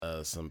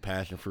some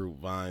passion fruit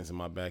vines in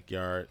my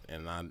backyard,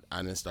 and I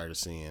then started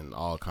seeing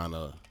all kind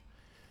of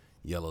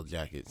yellow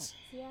jackets.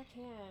 See, I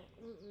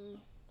can't.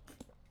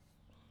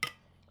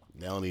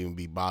 They don't even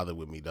be bothered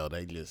with me though.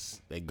 They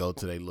go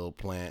to their little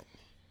plant,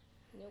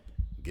 Nope.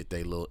 get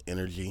their little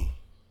energy,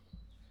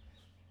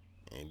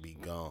 and be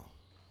gone.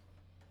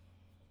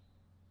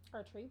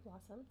 Our tree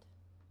blossomed.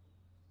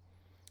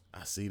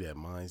 I see that.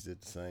 Mine's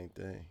did the same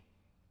thing.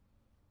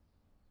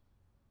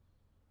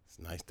 It's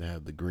nice to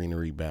have the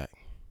greenery back.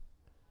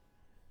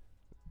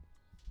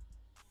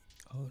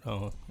 Hold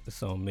on,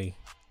 it's on me.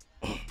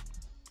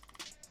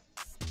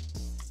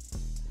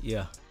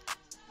 Yeah.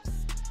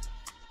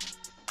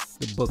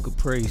 The Book of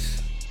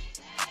Priests.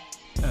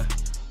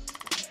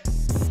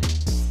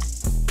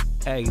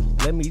 Hey,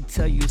 let me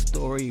tell you a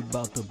story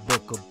about the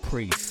Book of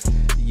Priests.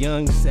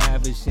 Young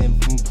savage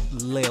and from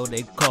Lil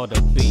they call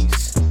the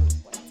beast.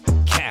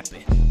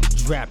 Capping,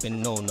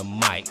 drapping on the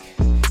mic.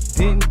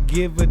 Didn't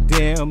give a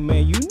damn,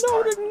 man. You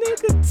know the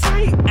nigga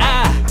tight.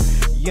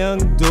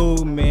 Young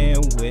dude, man,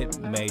 with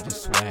major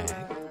swag.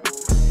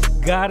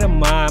 Got a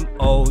mom,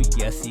 oh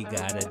yes, he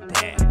got a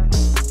dad.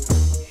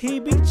 He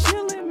be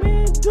chillin',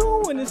 man,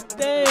 doing his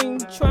thing.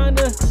 Trying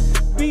to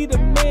be the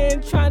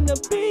man, trying to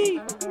be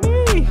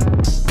me.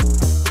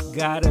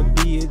 Gotta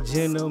be a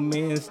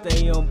gentleman,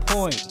 stay on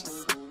point.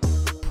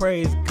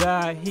 Praise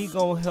God, he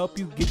gon' help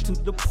you get to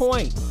the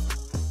point.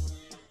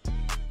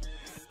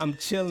 I'm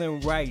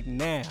chillin' right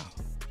now.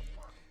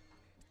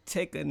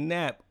 Take a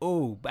nap,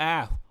 ooh,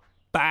 bow,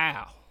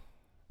 bow.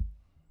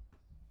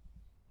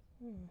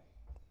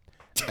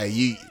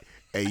 Hey,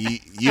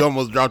 you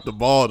almost dropped the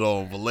ball though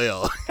on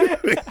Vallejo.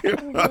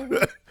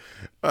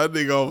 I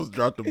think I almost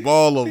dropped the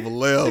ball on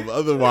Vallejo, but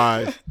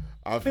otherwise,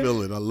 I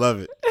feel it. I love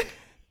it.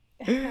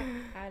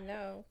 I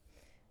know.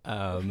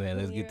 Oh man,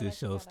 let's When get you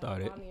this were show like,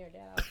 started. Mommy or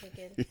Dad, I was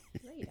thinking,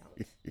 no, you don't.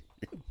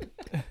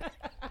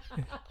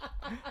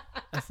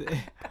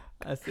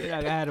 I said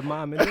I had a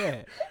mom and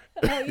dad.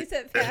 Oh, you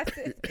said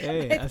passive.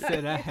 Hey, I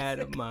said I had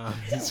a mom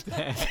and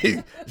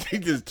dad. She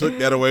just took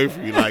that away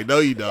from you. Like, no,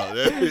 you don't.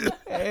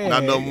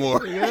 Not no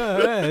more.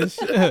 Yeah,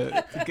 sure.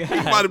 You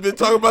might have been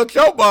talking about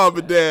your mom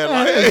and dad.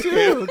 Like,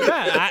 True.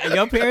 God,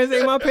 your parents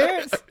ain't my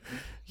parents.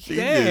 she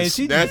Damn, just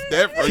snatched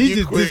that from she you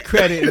just quick.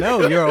 discredit.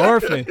 No, you're an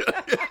orphan.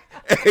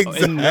 And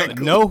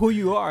Exactly. know who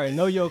you are and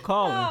know your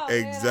calling. Oh,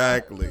 man,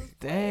 Exactly.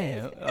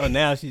 Damn. Oh,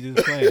 now she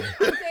just playing.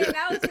 I'm saying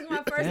that was just my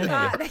first Damn.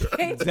 thought. That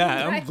came to God,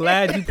 my I'm head.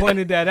 glad you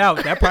pointed that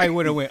out. That probably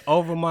would have went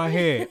over my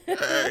head.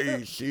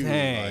 Hey, she was like,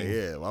 Dang.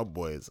 yeah, my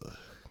boy is a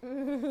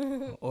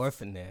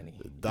Orphan nanny.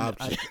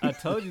 adoption. I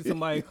told you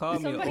somebody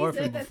called me an Somebody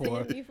orphan said that to before.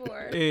 him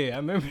before. Yeah, I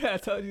remember I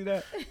told you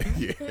that.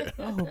 Yeah.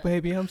 Oh,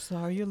 baby, I'm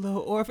sorry. You're a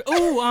little orphan.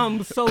 Oh,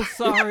 I'm so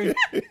sorry.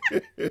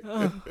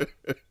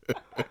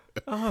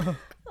 Oh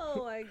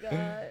my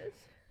gosh.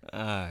 All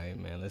right,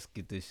 man. Let's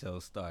get this show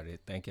started.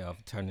 Thank y'all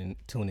for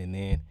tuning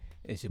in.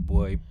 It's your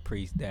boy,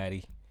 Priest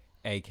Daddy,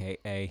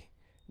 a.k.a.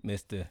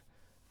 Mr.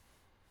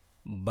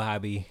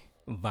 Bobby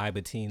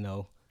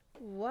Vibatino,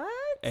 What?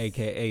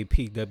 a.k.a.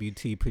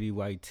 PWT, Pretty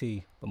White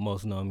T, but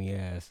most know me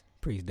as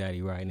Priest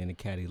Daddy riding in the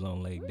caddy,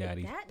 Long Leg Where did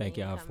Daddy. that Thank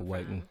name y'all come for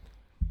waiting.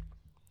 from?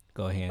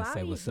 Go ahead and say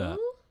Bobby what's who? up.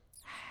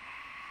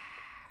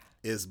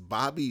 It's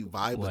Bobby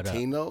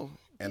Vibatino,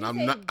 and You I'm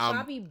say not. I'm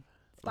Bobby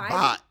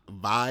Vibe?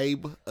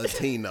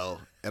 Vibatino,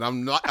 and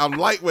I'm not. I'm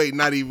lightweight.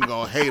 Not even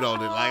gonna hate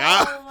on it. Like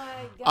Oh my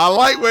God. I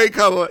lightweight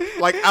kind of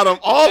like out of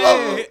all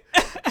of them.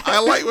 I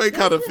lightweight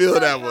kind of This is feel the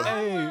that one.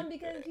 problem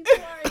because people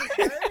are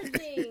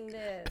encouraging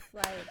this.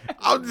 Like,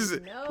 I'm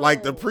just no.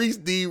 like the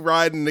Priest D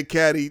riding the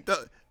caddy,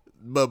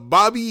 but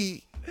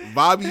Bobby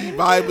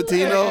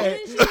Vibatino.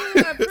 Didn't you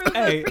approve of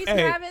Hey, Priest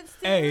hey, Kravitz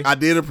too? hey. I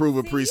did approve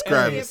of See, Priest you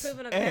gotta be Kravitz.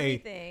 approving of Hey.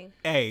 everything.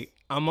 Hey,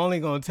 I'm only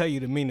going to tell you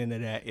the meaning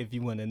of that if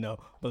you want to know.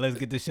 But let's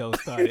get the show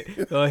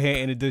started. Go ahead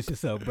and introduce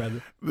yourself,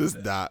 brother. This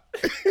dot.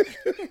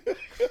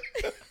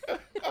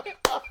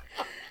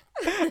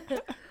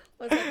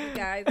 What's up, you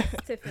guys?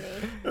 It's Tiffany.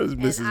 That's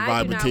And Mrs.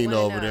 I do not Vibatino wanna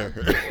over know.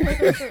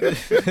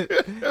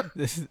 there.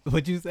 This is,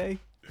 what'd you say?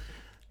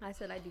 I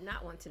said I do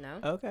not want to know.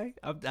 Okay.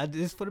 I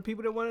just for the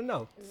people that want to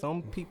know.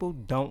 Some people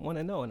don't want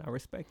to know, and I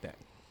respect that.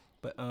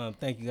 But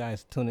thank you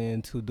guys for tuning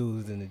in. Two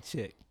dudes and a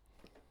chick.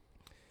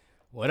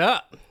 What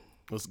up?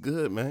 What's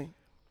good, man?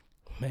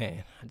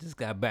 Man, I just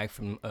got back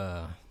from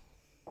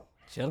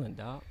chilling,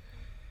 dog.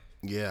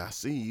 Yeah, I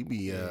see you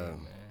be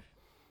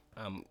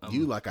I'm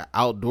you like an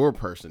outdoor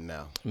person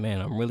now. Man,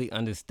 I'm really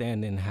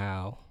understanding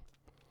how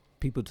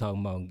people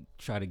talking about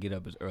try to get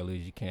up as early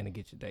as you can to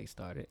get your day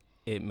started.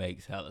 It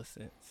makes hella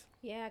sense.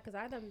 Yeah, because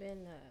I done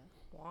been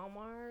to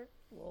Walmart,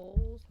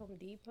 Lowe's, Home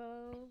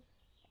Depot.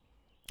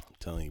 I'm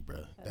telling you,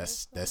 bro. That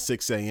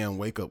 6 a.m.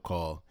 wake up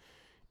call.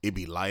 It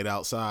be light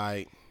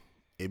outside.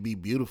 It be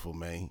beautiful,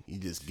 man. You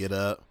just get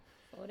up.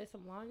 Ordered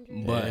some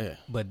laundry. Yeah.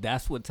 But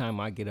that's what time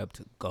I get up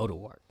to go to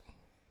work.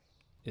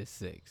 It's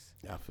 6.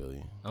 I feel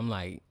you. I'm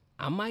like,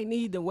 I might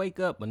need to wake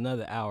up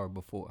another hour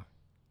before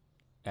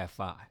at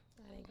 5.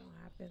 That ain't gonna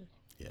happen.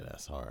 Yeah,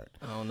 that's hard.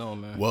 I don't know,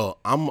 man. Well,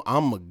 I'm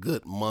a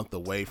good month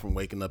away from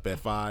waking up at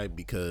 5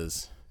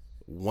 because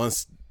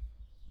once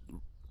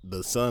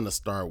the sun will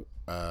start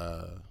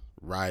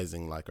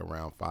rising like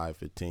around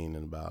 5:15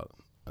 in about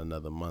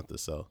another month or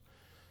so.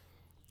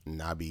 And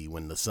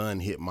when the sun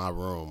hit my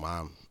room,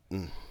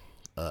 I'm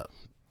up.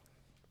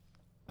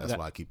 That's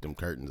why I keep them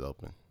curtains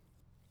open.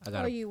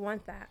 You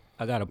want that?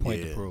 I got a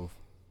point to prove.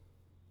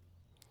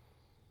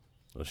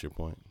 What's your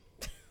point?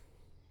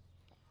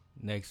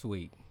 This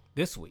week.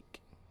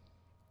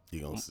 You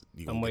gonna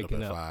I'm waking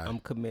get up up. at 5? I'm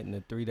committing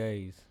to 3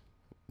 days.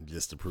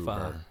 Just to prove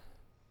 5. her.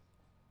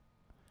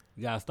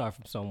 You gotta start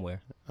from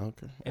somewhere.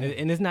 Okay.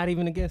 And it's not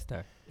even against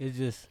her. It's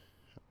just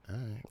All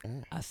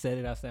right. I said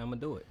it. I said I'm gonna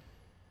do it.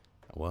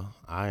 Well,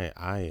 I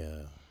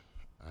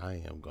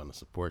am gonna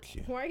support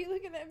you. Why are you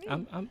looking at me?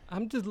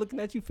 I'm just looking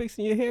at you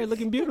fixing your hair,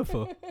 looking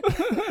beautiful.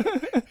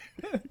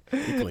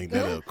 You cleaned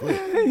that up quick.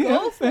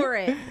 Go for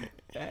it.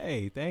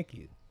 Hey, thank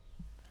you.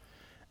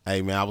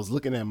 Hey man, I was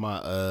looking at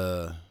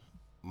my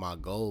my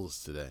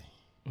goals today.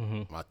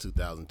 My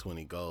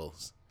 2020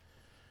 goals.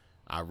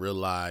 I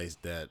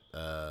realized that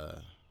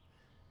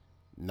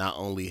not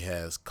only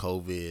has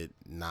COVID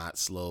not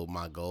slowed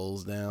my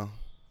goals down,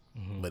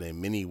 but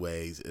in many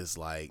ways it's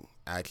like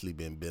actually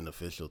been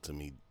beneficial to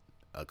me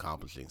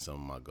accomplishing some of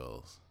my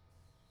goals.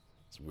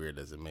 As weird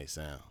as it may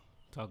sound.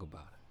 Talk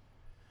about it.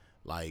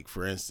 Like,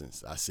 for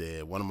instance, I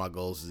said one of my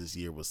goals this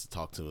year was to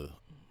talk to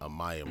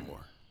Amaya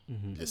more.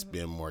 Just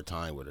spend more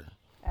time with her.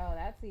 Oh,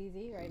 that's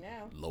easy right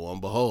now. Lo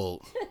and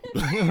behold.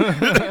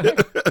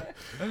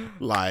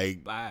 Like,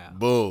 Wow.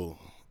 boom.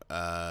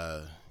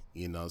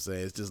 You know what I'm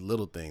saying? It's just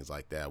little things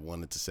like that. I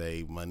wanted to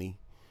save money.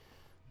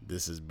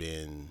 This has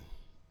been,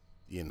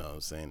 you know what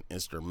I'm saying,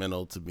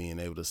 instrumental to being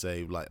able to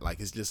save. Like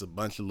it's just a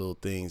bunch of little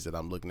things that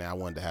I'm looking at. I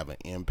wanted to have an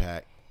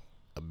impact,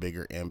 a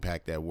bigger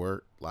impact at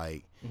work.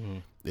 Like,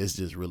 it's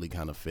just really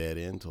kind of fed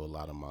into a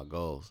lot of my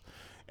goals.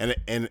 And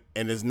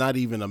it's not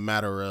even a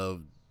matter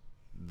of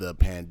the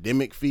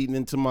pandemic feeding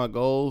into my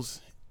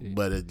goals,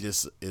 but it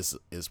just is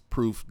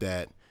proof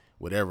that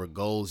whatever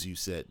goals you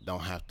set don't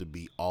have to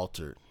be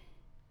altered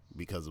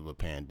because of a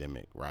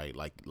pandemic, right?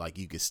 Like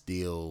you could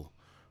still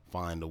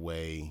find a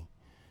way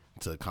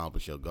to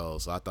accomplish your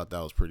goals. So I thought that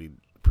was pretty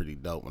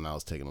dope when I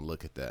was taking a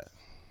look at that.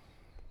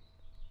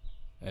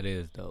 That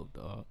is dope,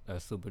 dog.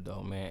 That's super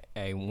dope, man.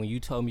 Hey, when you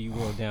told me you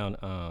wrote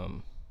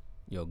down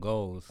your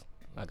goals,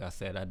 like I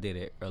said, I did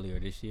it earlier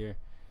this year.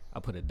 I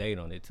put a date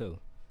on it too.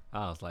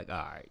 I was like, all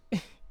right,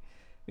 let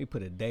me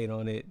put a date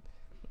on it.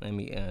 Let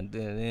me do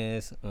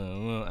this.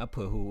 I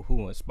put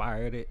who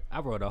inspired it. I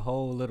wrote a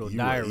whole little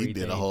diary. You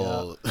did thing, a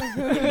whole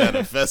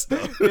manifesto.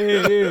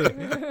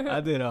 Yeah.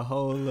 I did a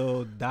whole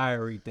little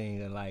diary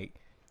thing and like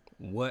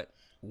what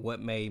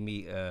made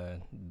me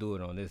do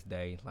it on this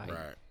day. Like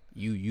Right.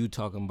 you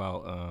talking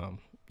about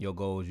your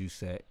goals you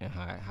set and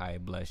how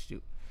it blessed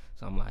you.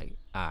 So I'm like,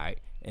 all right.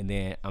 And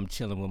then I'm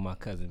chilling with my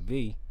cousin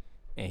V,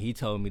 and he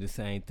told me the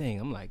same thing.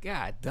 I'm like,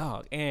 God,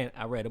 dog. And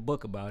I read a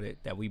book about it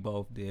that we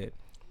both did.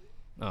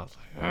 I was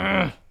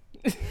like,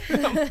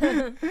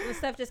 The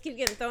stuff just keep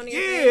getting thrown in your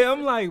face. yeah.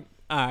 I'm like,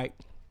 all right,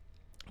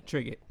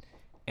 triggered.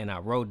 And I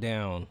wrote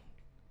down,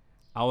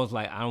 I was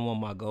like, I don't want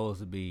my goals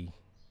to be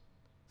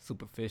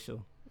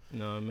superficial. You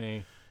know what I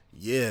mean?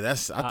 Yeah,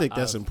 I think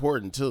that's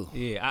important too.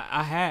 Yeah,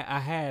 I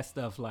had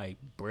stuff like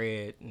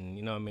bread and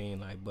you know what I mean,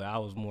 like, but I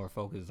was more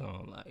focused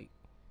on like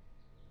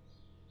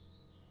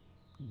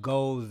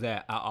goals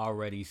that I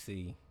already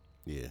see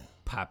Yeah.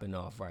 popping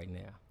off right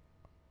now.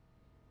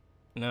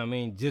 You know what I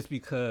mean? Just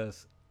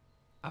because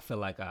I feel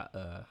like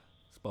I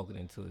spoke it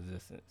into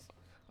existence.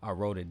 I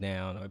wrote it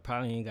down. It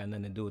probably ain't got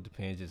nothing to do with the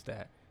pen, just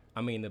that.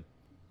 I mean,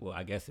 well,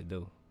 I guess it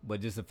do.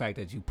 But just the fact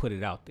that you put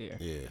it out there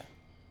Yeah.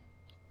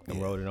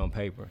 and wrote it on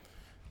paper.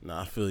 No,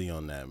 I feel you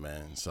on that,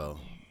 man. So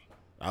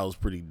I was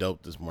pretty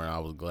dope this morning. I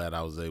was glad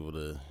I was able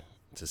to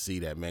see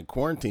that, man.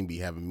 Quarantine be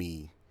having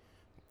me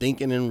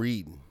thinking and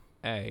reading.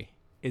 Hey,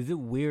 is it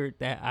weird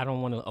that I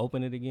don't want to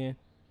open it again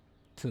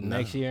till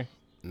next year?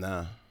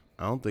 Nah,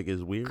 I don't think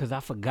it's weird. Because I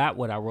forgot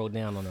what I wrote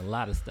down on a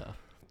lot of stuff.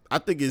 I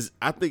think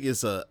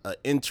it's a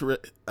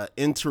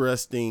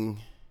interesting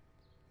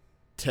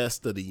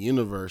test of the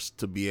universe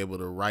to be able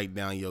to write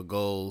down your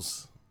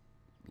goals,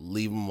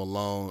 leave them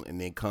alone, and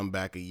then come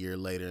back a year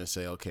later and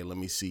say, okay, let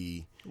me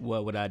see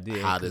What I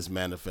did. how this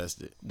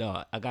manifested.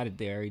 Dog, I got it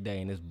there every day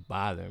and it's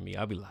bothering me.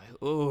 I'll be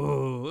like,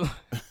 ooh,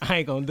 I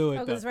ain't gonna do it. Oh,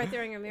 though. because it's right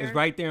there in your mirror. It's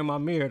right there in my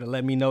mirror to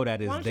let me know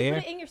that it's Why don't there.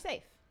 you put it in your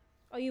safe?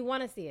 Oh, you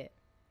want to see it?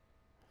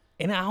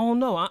 And I don't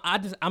know.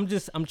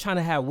 I'm trying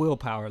to have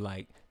willpower.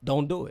 Like,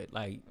 don't do it.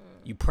 Like,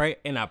 you pray,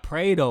 and I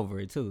prayed over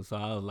it too. So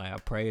I was like, I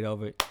prayed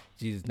over it.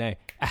 Jesus' name.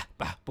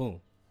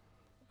 Boom.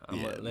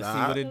 Let's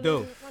see what it do.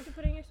 Why don't you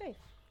put it in your safe?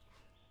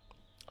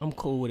 I'm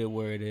cool with it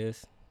where it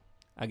is.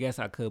 I guess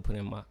I could put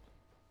in my.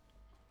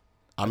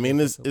 I mean,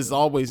 it's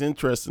always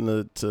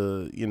interesting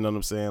to you know what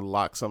I'm saying,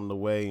 lock something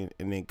away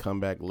and then come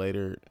back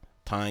later,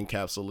 time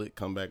capsule it,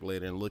 come back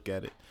later and look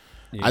at it.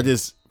 Yeah.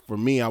 For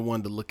me, I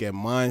wanted to look at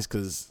mine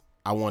because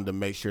I wanted to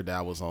make sure that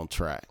I was on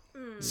track.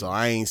 So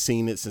I ain't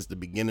seen it since the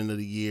beginning of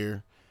the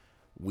year.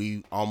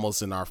 We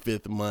almost in our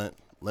 5th month.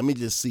 Let me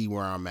just see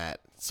where I'm at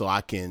so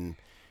I can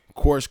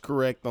course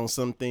correct on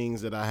some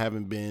things that I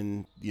haven't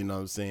been, you know what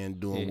I'm saying,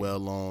 doing Yeah.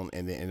 well on.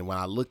 And when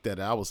I looked at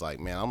it, I was like,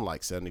 man, I'm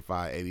like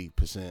 75,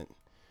 80%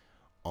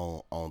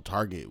 on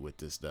target with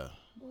this stuff.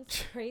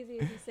 What's crazy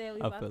is you said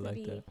we I about feel to like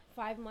be that.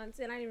 5 months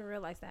in. I didn't even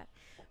realize that.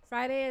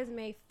 Friday is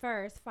May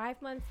 1st,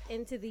 5 months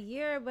into the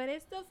year, but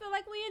it still feel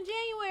like we in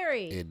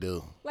January. It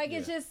do. Like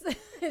it's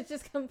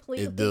just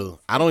completely. It do.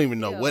 I don't even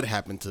know still. what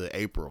happened to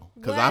April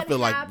because I What feel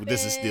like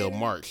this is still happened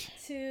March.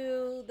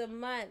 To the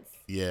months.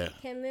 Yeah.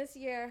 Can this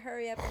year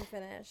hurry up and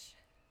finish?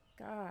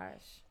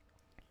 Gosh.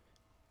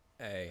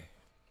 Hey,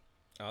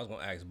 I was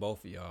gonna ask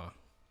both of y'all,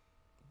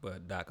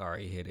 but Doc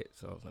already hit it,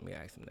 so let me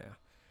ask him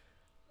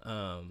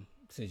now.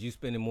 Since you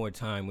spending more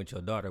time with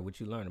your daughter,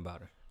 what you learn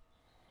about her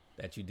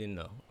that you didn't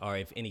know, or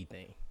if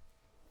anything,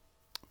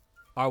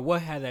 or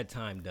what had that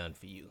time done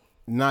for you?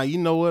 Nah, you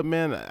know what,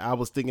 man? I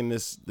was thinking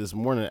this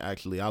morning.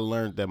 Actually, I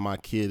learned that my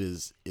kid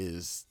is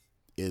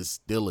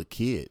still a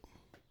kid.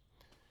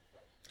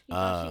 You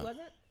thought she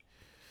wasn't?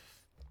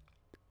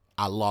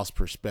 I lost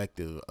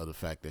perspective of the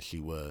fact that she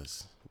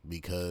was,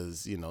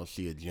 because, you know,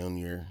 she a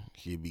junior.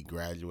 She'd be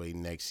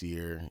graduating next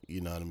year.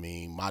 You know what I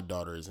mean? My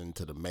daughter is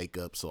into the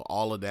makeup. So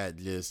all of that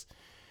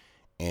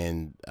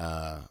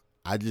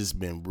I just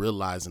been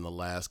realizing the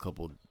last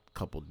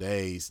couple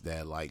days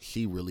that, like,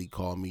 she really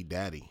called me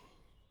daddy.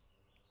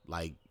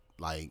 Like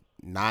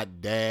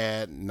not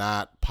dad,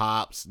 not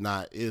pops,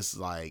 it's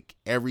like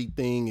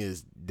everything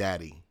is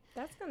daddy.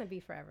 That's going to be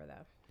forever, though.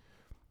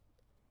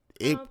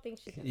 I It don't think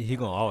she can. He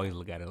gonna always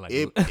look at it like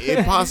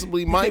it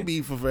possibly might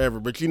be for forever,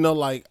 but you know,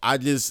 like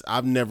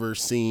I've never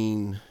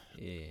seen.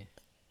 yeah.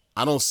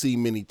 I don't see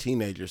many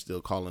teenagers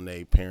still calling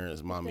their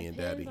parents mommy and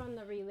daddy. Depends on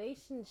the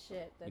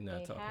relationship that You're not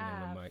they talking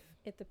have. in the mic.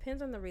 It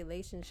depends on the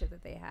relationship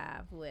that they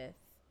have with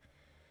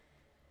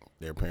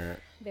Their parent.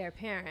 their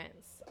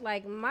parents.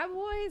 Like, my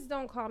boys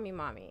don't call me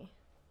mommy.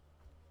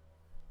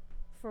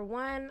 For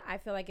one, I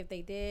feel like if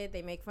they did,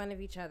 they make fun of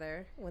each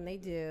other when they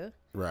do.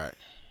 Right.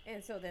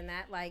 And so then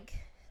that, like,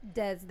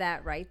 does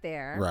that right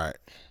there. Right.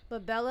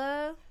 But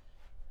Bella,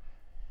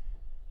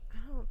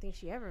 I don't think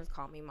she ever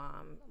called me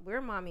mom.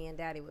 We're mommy and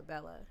daddy with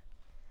Bella.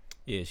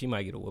 Yeah, she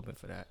might get a whooping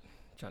for that.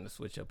 Trying to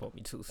switch up on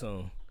me too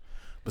soon.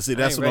 But see,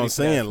 that's what I'm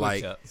saying.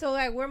 Like, So,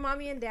 like, we're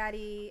mommy and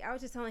daddy. I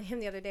was just telling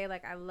him the other day,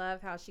 like, I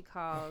love how she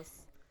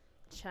calls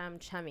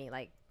Chummy.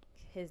 Like,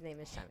 his name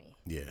is Chummy.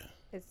 yeah,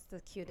 It's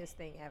the cutest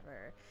thing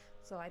ever.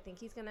 So I think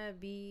he's gonna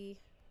be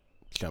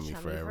chummy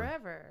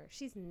forever.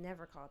 She's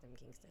never called him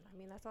Kingston. I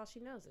mean, that's all she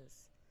knows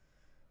is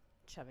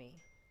Chummy.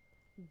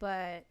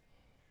 But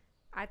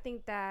I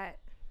think that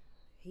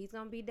he's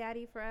gonna be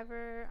daddy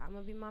forever. I'm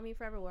gonna be mommy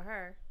forever with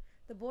her.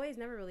 The boys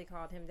never really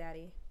called him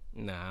daddy.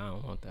 Nah, I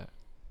don't want that.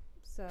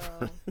 So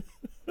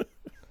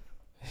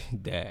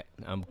Dad,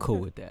 I'm cool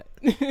with that.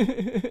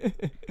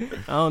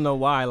 I don't know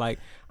why. Like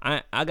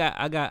I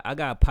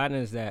got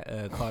partners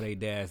that call their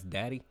dads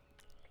daddy.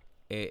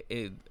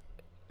 It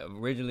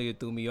originally it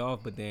threw me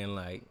off, but then,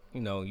 like,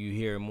 you know, you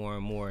hear it more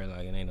and more, and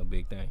like it ain't no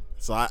big thing.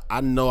 So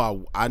I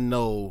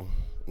know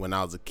when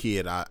I was a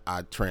kid, I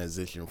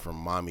transitioned from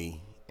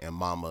mommy and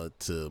mama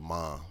to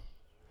mom.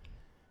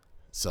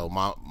 So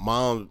my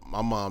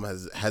mom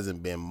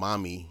hasn't been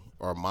mommy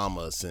or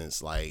mama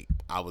since, like,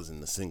 I was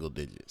in the single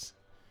digits.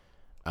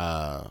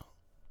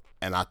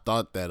 And I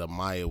thought that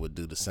Amaya would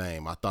do the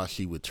same. I thought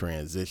she would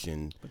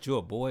transition But you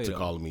a boy to though.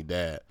 calling me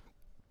dad.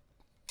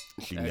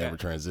 She never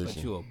transitioned.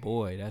 But you a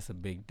boy. That's a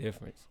big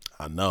difference.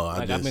 I know.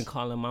 Like, I've been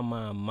calling my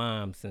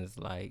mom since,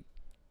 like,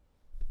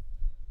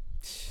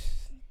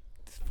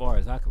 as far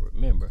as I can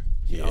remember.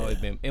 She always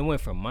been. It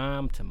went from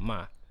mom to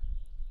ma.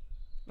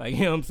 Like,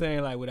 you know what I'm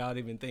saying? Like, without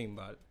even thinking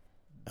about it.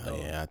 Oh,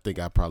 yeah, I think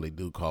I probably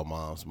do call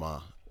mom's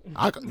ma.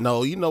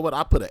 No, you know what?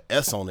 I put an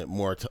S on it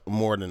more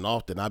than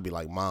often. I'd be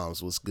like,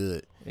 "Moms, what's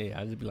good?" Yeah,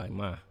 I just be like,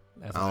 ma.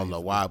 That's I don't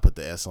know why I put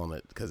the S on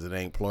it, because it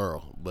ain't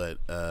plural. But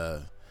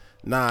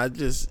nah, I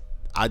just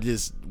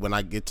when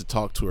I get to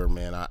talk to her,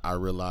 man, I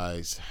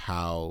realize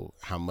how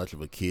much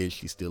of a kid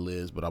she still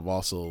is. But I've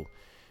also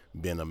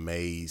been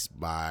amazed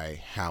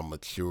by how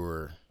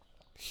mature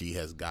she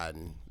has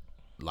gotten,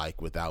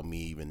 like, without me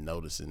even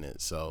noticing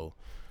it. So,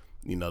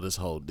 you know, this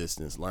whole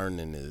distance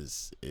learning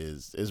is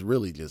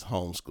really just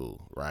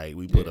homeschool, right?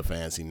 We put a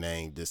fancy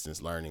name,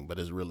 distance learning, but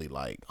it's really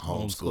like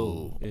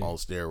homeschool on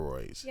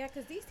steroids. yeah,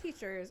 because these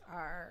teachers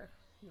are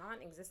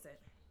non-existent.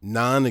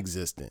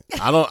 Non-existent.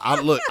 I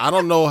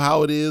don't know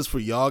how it is for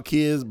y'all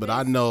kids, but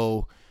I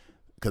know,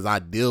 because I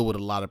deal with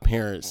a lot of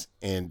parents,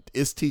 and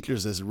it's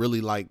teachers that's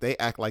really like, they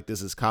act like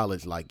this is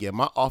college. Like, yeah,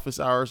 my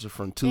office hours are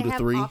from 2 to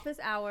 3. Office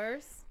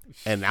hours.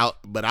 And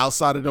but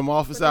outside of them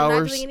office But they're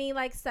hours, not doing any,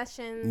 like,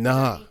 sessions.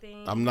 nah, or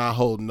anything. I'm not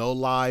holding no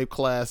live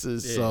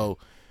classes. Yeah. So,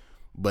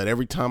 but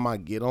every time I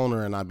get on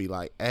her and I be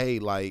like, hey,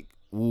 like,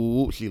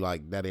 woo, she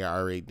like, Daddy, I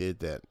already did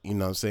that. You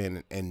know what I'm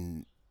saying?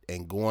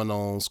 And going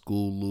on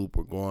School Loop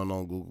or going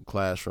on Google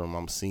Classroom,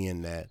 I'm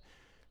seeing that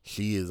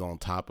she is on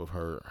top of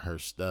her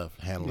stuff,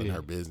 handling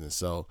her business.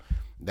 So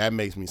that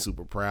makes me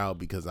super proud,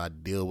 because I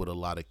deal with a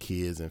lot of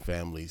kids and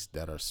families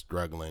that are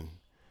struggling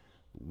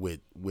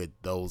with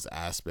those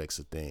aspects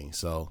of things.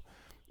 So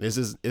it's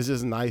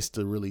just nice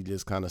to really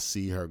just kind of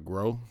see her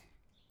grow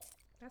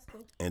That's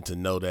cool. and to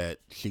know that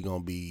she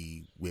gonna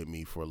be with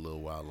me for a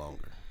little while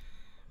longer.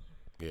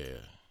 Yeah.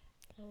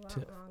 A lot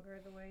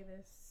longer the way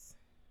this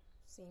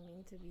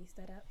seeming to be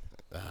set up.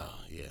 Oh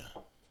yeah.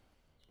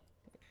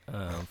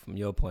 From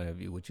your point of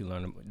view, what you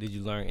learn? Did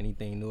you learn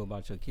anything new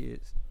about your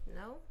kids?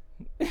 No.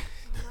 I'm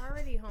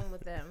already home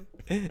with them.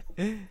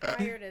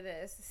 Prior to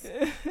this,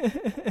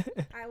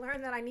 I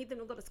learned that I need them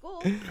to go to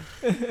school.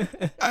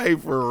 Hey,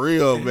 for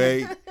real,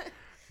 man.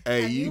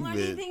 Hey, Have you you learned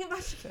been. anything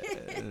about your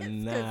kids?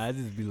 Nah, I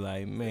just be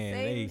like, man,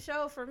 Same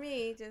show for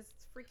me, just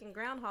freaking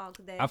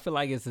Groundhog Day. I feel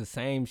like it's the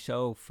same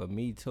show for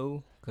me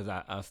too, cause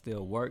I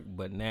still work,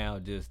 but now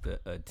just the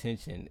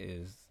attention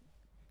is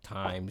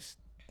times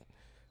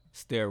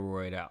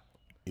steroid out.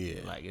 Yeah.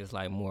 Like it's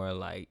like more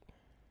like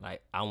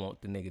I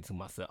want the nigga to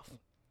myself.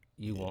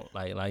 You want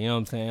like you know what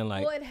I'm saying?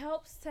 Like well, it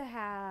helps to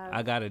have.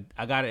 I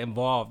gotta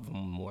involve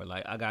them more.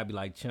 Like I gotta be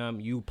like, chum,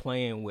 you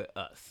playing with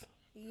us.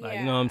 Yeah. Like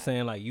you know what I'm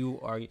saying? Like you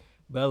are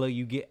Bella,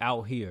 you get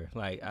out here.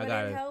 Like But I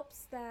gotta. it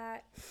helps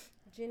that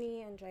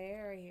Jenny and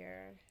Jair are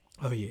here.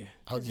 Oh yeah.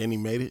 Oh, Jenny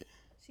made it.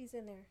 She's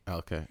in there.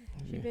 Okay.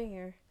 She's been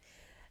here.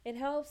 It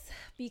helps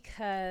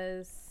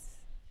because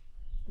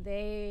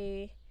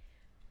they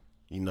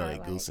You know Or they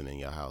like- goosing in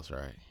your house,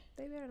 right?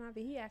 they better not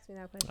be. He asked me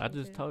that question. I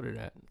just too. told her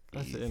that. I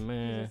He- said,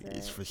 man. He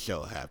It's said, for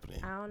sure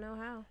happening. I don't know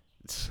how.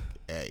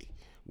 Hey,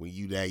 when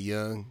you that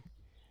young,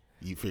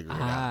 you figure it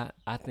out.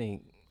 I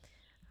think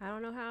I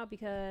don't know how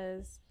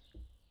because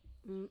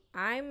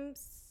I'm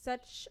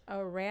such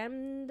a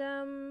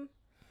random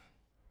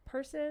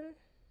person.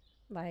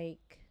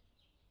 Like,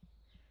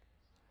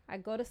 I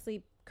go to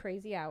sleep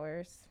crazy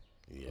hours.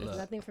 Yeah. There's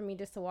nothing for me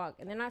just to walk.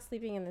 And they're not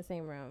sleeping in the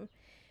same room.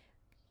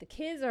 The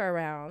kids are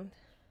around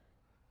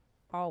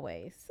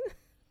always.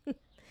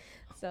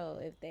 So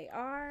if they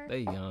are, they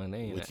young. They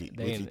ain't. What you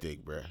they ain't,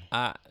 think, bruh?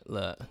 I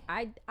look.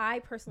 I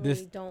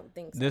personally don't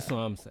think so. This is what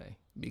I'm saying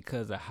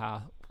because of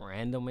how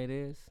random it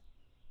is.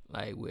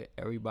 Like with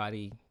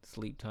everybody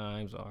sleep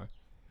times are.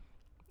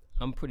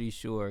 I'm pretty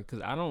sure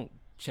because I don't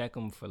check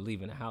them for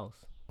leaving the house.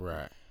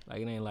 Right. Like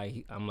it ain't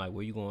like I'm like,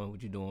 where you going?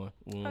 What you doing?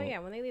 Oh yeah,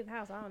 when they leave the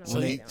house, I don't know So what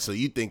they're you doing. so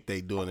you think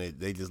they doing it?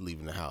 They just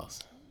leaving the house?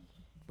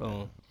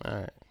 Boom. All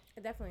right.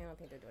 I definitely don't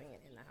think they're doing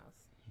it in the house.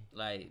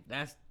 Like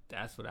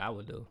that's what I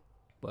would do,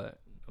 but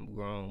I'm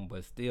grown.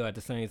 But still, at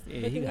the same,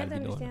 yeah, But he you got have to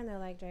to be doing it. understand that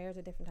like Jair's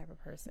a different type of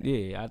person.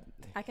 Yeah,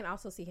 I can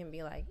also see him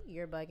be like,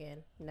 "You're bugging."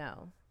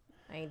 No,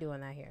 I ain't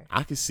doing that here.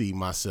 I could see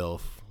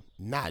myself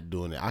not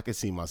doing it. I could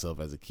see myself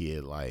as a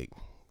kid like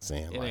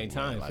saying It like, ain't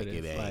man, time like for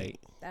it this. ain't Like,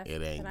 That's,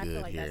 it ain't and I feel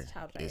good like here. That's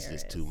how It's Jair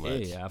just is. too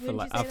much. yeah, I feel Wouldn't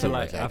like you I say feel that?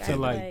 like I Like, feel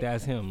like like-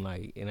 that's him.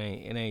 Like it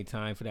ain't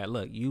time for that.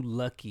 Look, you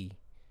lucky.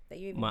 That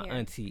you even My here.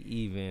 auntie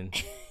even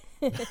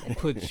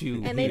put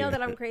you. And they know here.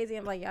 that I'm crazy.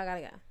 I'm like, y'all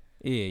gotta go.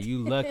 Yeah,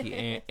 you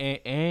lucky,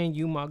 and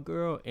you my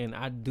girl, and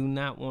I do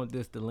not want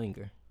this to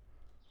linger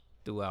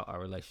throughout our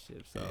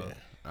relationship. So Yeah,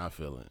 I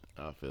feel it.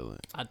 I feel it.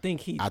 I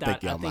think he I thought.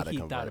 think y'all I think mighta he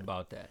thought converted.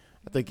 about that.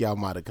 I think y'all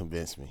might have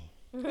convinced me.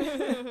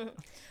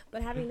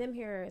 But having them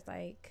here is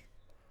like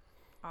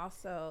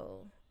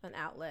also an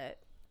outlet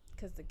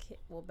because the kid.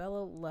 Well, Bella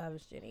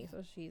loves Jenny,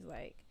 so she's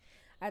like,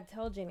 I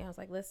told Jenny, I was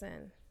like,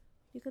 listen,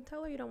 you can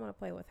tell her you don't want to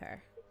play with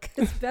her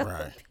because Bella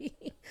Right.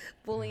 be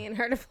bullying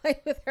her to play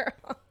with her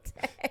all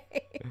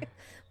day.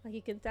 Like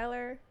you can tell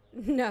her,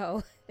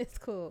 no, it's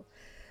cool.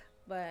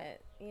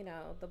 But you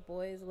know, the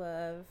boys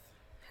love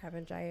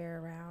having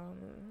Jair around.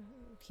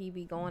 He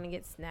be going to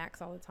get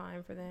snacks all the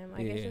time for them.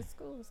 Like it's Yeah. just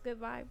cool. It's good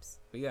vibes.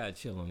 We gotta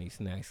chill on these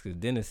snacks because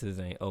Dennis's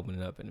ain't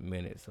opening up in a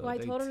minute. So Well, I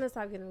they told him to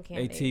stop getting them They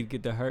candy. teeth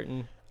get to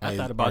hurting. I Hey,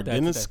 thought are about that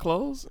dentists today.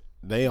 closed?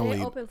 They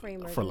only open for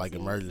emergency. for like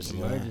emergency.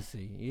 huh?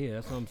 Emergency. Yeah,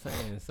 that's what I'm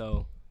saying.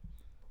 So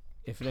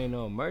if it ain't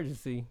no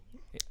emergency,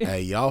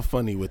 Hey, y'all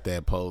funny with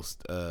that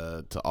post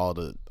to all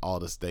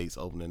the states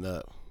opening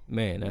up.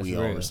 man, that's We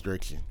real. on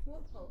restriction.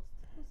 What post?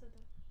 Who said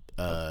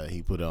that?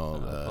 He put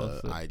on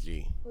Posted.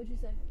 IG. What'd you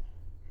say?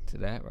 To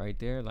that right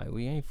there, like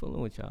we ain't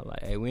fooling with y'all.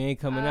 Like, hey, we ain't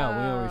coming out. We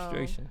on Oh.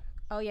 restriction.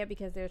 Oh yeah,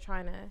 because they're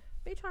trying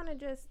to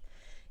just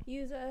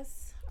use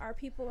us, our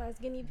people, as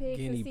guinea pigs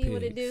Guinea and see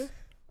what it do. pigs.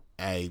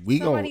 Hey, we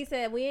Somebody gonna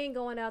said we ain't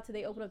going out till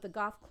they open up the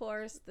golf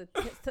course, the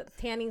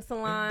tanning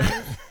salons.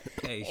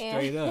 Hey, and-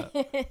 straight up.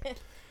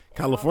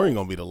 California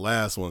gonna be the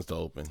last ones to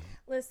open.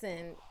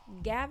 Listen,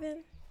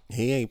 Gavin,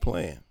 He ain't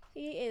playing.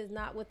 he is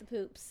not with the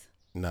poops.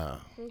 Nah.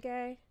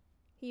 Okay,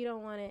 he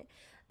don't want it.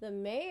 The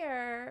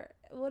mayor,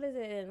 what is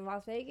it in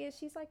Las Vegas?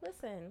 She's like,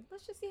 listen,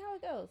 let's just see how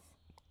it goes.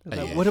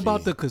 Like, Yeah, what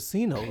about she- the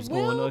casinos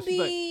going We'll on? She's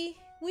like, be,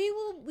 we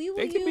will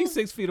they can be use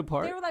 6 feet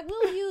apart. They were like,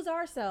 we'll use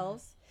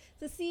ourselves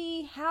to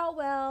see how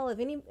well,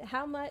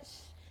 how much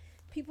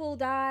people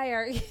die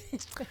or.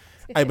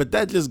 Hey, but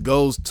that just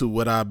goes to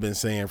what I've been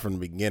saying from the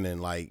beginning.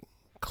 Like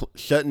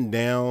shutting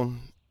down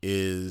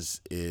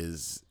is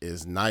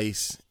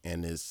nice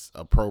and it's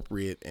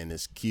appropriate and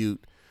it's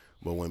cute,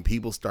 but when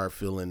people start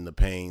feeling the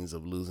pains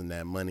of losing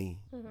that money,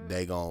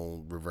 they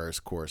gonna reverse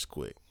course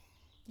quick.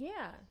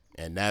 Yeah.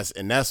 And that's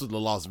what the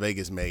Las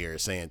Vegas mayor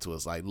is saying to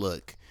us. Like,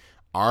 look,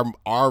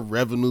 our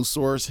revenue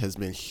source has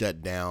been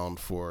shut down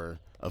for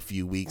a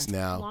few weeks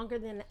now. Longer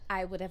than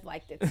I would have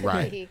liked it to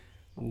Right. be.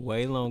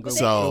 Way longer. But So-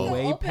 they can still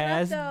way open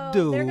past up, due.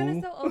 though. They're gonna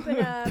still open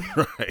up,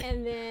 Right.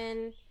 and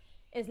then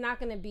it's not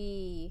gonna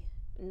be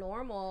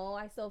normal.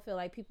 I still feel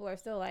like people are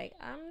still like,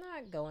 I'm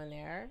not going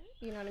there.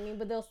 You know what I mean?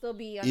 But they'll still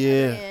be on the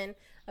Yeah. other end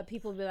of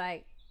people be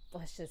like,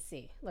 let's just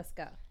see, let's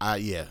go,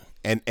 Yeah,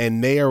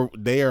 and they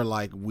are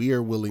like, we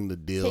are willing to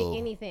deal take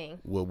anything.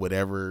 with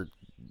whatever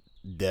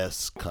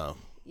deaths come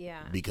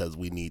Yeah, because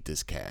we need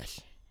this cash.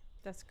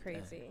 that's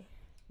crazy.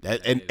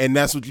 That and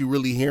that's what you're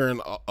really hearing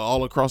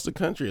all across the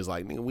country is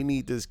like, nigga, we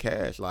need this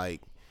cash.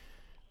 Like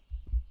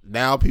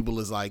now, people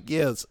is like,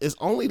 yeah, it's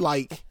only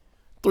like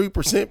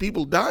 3%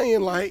 people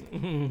dying. Like,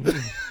 We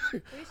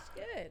should.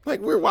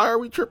 like why are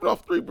we tripping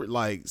off 3%?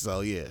 Like,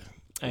 so yeah,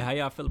 Hey, how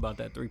y'all feel about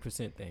that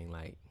 3% thing?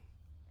 Like,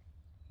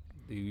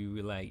 do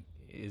you like?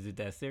 Is it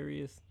that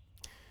serious?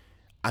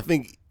 I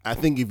think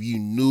if you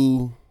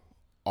knew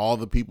all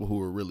the people who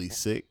were really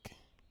sick,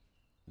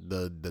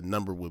 the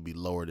number would be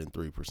lower than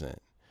 3%.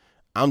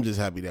 I'm just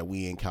happy that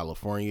we in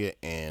California,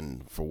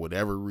 and for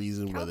whatever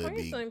reason,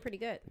 California's doing pretty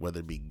good. whether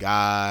it be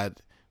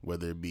God,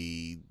 whether it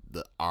be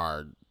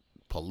our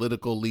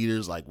political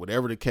leaders, like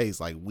whatever the case,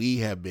 like we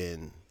have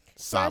been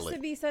For us to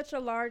solid. be such a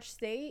large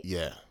state,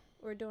 Yeah,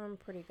 we're doing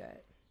pretty good.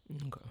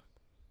 Okay.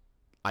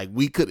 like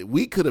we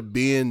could have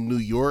been New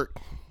York,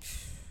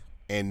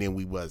 and then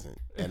we wasn't,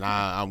 and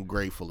I'm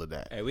grateful of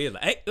that. Hey, we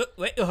like, hey,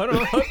 wait, hold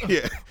on. Hold on.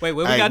 Yeah, Wait,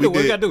 what we Hey, gotta do? What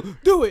we did- gotta do?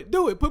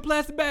 Do it. Put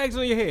plastic bags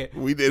on your head.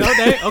 We did. No,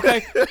 dang.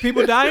 Okay.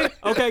 People dying.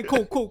 Okay.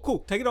 Cool.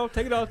 Take it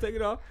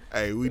off.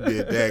 Hey, we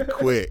did that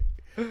quick.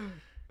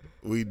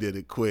 We did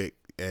it quick,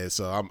 and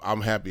so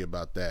I'm happy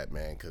about that,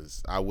 man.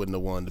 Because I wouldn't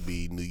have wanted to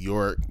be New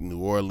York,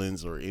 New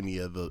Orleans, or any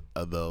of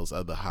those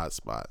other hot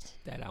spots.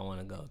 That I want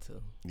to go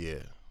to.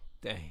 Yeah,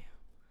 Damn.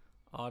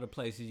 All the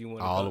places you want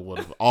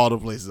to go. all the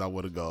places I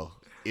want to go.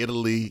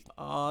 Italy.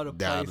 All the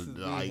down places to-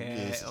 we like had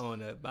this.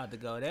 about to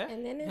go there.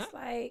 And then it's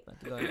like, About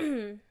to go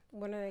there.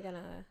 when are they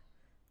gonna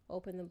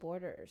open the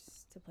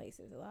borders to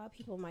places? A lot of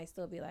people might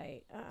still be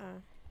like,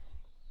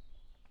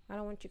 I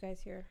don't want you guys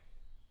here.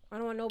 I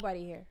don't want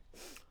nobody here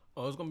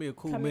Oh, it's gonna be a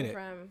cool coming minute.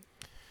 from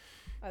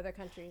other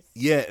countries.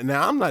 Yeah.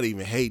 Now I'm not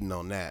even hating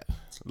on that.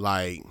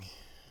 Like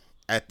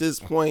at this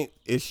point,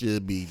 it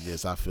should be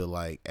just. I feel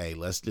like, hey,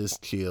 let's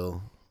just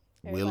chill.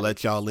 We'll Everybody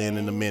let y'all in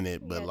a stay.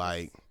 minute, but Yeah,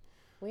 like.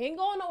 We ain't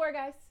going nowhere,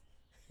 guys.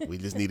 We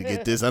just need to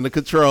get this under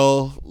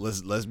control.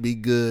 Let's be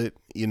good.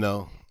 You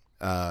know,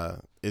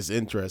 it's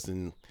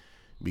interesting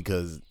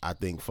because I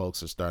think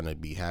folks are starting to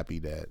be happy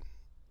that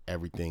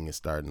everything is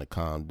starting to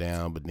calm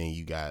down. But then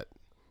you got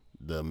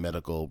the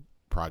medical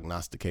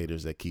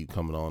prognosticators that keep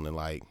coming on and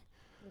like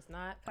It's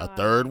not a calm.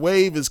 third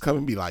wave is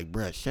coming. Be like,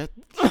 bruh, shut.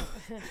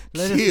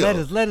 Let chill.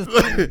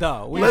 us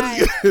dog. We, Let us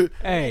get,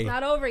 hey, It's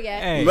not over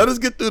yet. hey. let us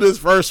get through this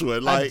first one.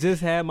 I Like,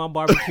 just had my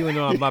barbecue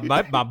in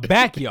my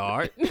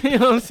backyard. You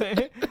know what I'm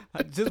saying?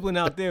 I just went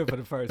out there for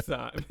the first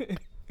time.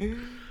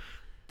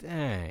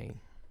 Dang.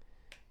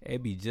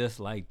 It be just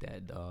like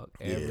that, dog.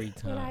 Every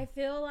But I time.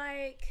 feel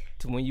like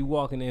To when you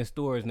walking in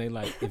stores and they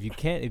like, if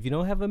you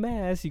don't have a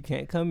mask, you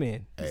can't come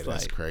in. hey, It's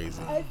that's like,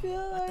 crazy. I feel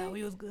I like thought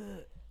we was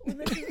good. when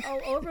this is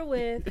all over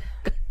with,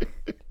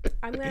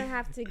 I'm gonna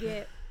have to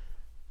get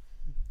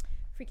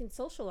freaking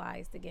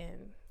socialized again.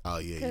 Oh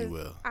yeah, 'Cause you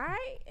will.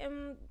 I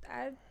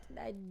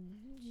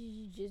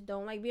just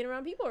don't like being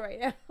around people right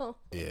now.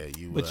 Yeah,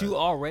 you. But will. you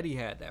already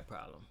had that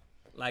problem.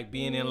 Like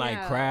being in like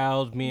No.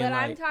 crowds, being But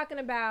I'm like talking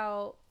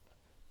about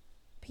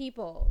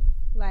people.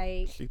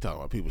 Like, She talking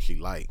about people she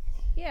like.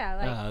 yeah,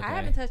 like Oh, okay. I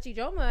haven't touched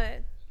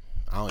Ijoma.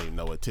 I don't even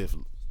know what Tiff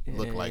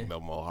look Yeah. like no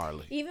more.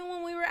 Hardly. Even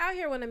when we were out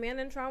here, when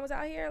Amanda and Tron was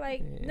out here,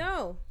 like,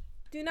 no,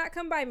 do not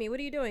come by me. What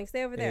are you doing?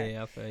 Stay over there.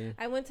 yeah, I feel you.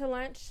 I went to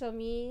lunch. So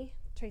me,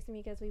 Tracy,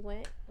 Mikas,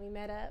 we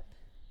met up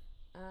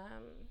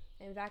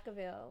in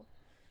Vacaville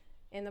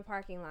in the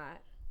parking lot.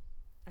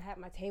 I had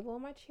my table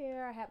and my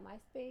chair. I had my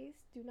space.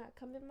 Do not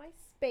come in my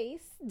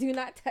space. Do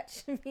not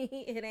touch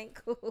me. It ain't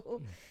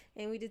cool.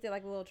 And we just did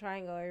like a little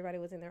triangle. Everybody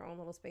was in their own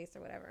little space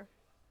or whatever.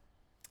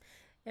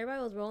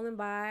 Everybody was rolling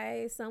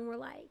by. Some were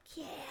like,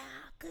 yeah,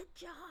 good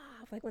job.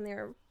 Like when they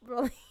were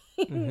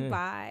rolling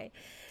by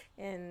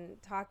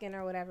and talking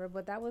or whatever.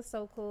 But that was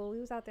so cool. We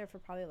was out there for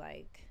probably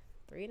like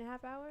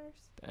 3.5 hours.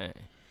 Dang.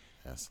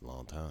 That's a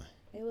long time.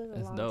 It was a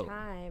That's long dope.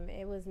 time.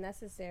 It was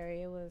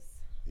necessary. It was,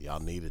 Y'all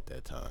needed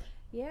that time.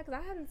 yeah, because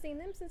I hadn't seen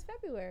them since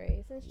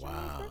February, since Johnny's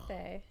Wow.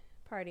 birthday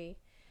party.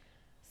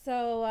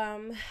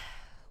 So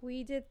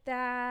we did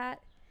that.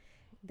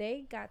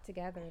 They got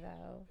together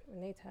though,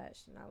 and they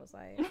touched, and I was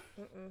like,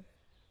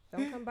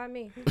 don't come by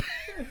me.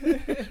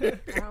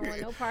 I don't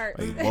want no part.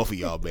 Like both of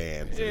y'all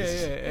bands. Yeah,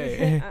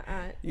 hey.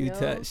 You no,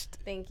 touched.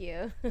 Thank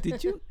you.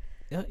 Did you?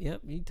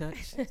 Yep, you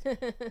touched.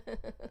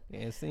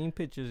 Yeah, seen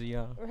pictures of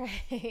y'all.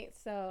 Right.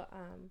 So,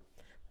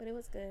 but it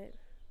was good.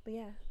 But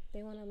yeah,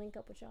 they want to link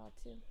up with y'all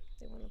too.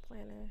 They want to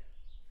plan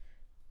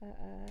a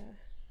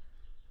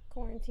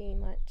quarantine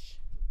lunch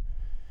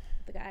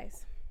with the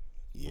guys.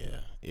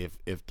 Yeah.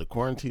 If the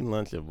quarantine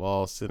lunch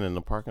involves sitting in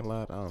the parking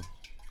lot,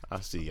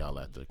 I'll see y'all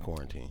after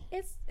quarantine.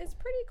 It's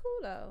pretty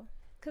cool though,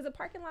 cause the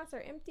parking lots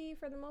are empty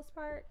for the most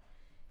part.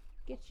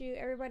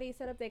 Everybody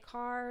set up their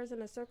cars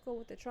in a circle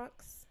with the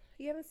trunks.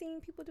 You haven't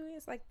seen people doing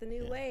this? Like the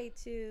new way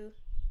to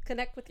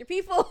connect with your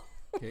people.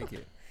 Kick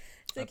it.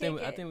 I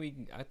think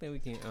we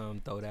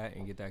can throw that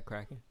and get that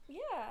cracking. Yeah,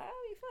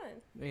 that'll be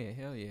fun. Yeah,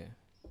 hell yeah.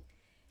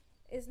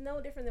 It's no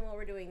different than what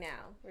we're doing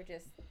now. We're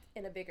just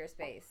in a bigger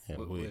space. Yeah,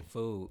 With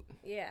food.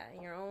 Yeah,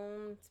 in your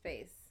own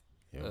space.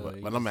 yeah,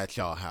 but I'm at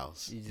y'all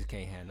house. You just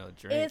can't have no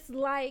drink. It's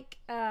like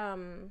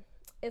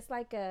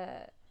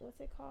a what's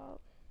it called?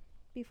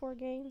 Before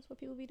games, what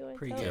people be doing?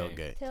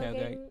 Tailgate.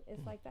 Tailgating is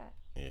like that.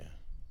 Yeah.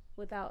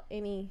 Without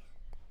any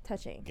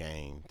touching.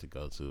 Game to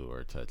go to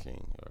or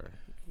touching or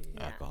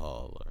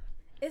alcohol or.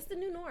 It's the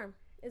new norm.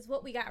 It's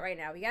what we got right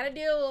now. We got to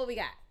deal with what we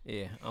got.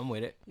 Yeah, I'm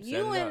with it.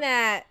 You in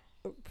that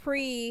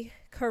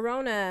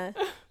pre-corona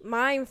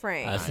mind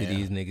frame. I see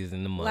these niggas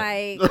in the mud.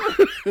 Like,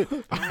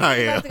 I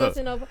about to go am.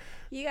 to no,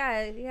 you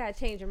gotta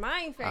change your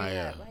mind frame I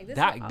up. am. Like, this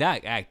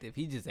Doc active.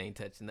 He just ain't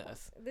touching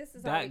us. This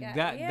is all we got.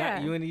 Doc,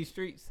 Yeah. you in these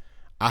streets?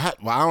 I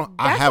don't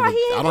That's have why he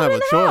ain't I don't have in a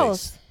the choice.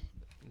 house.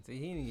 See,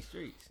 he in these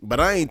streets. But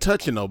I ain't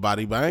touching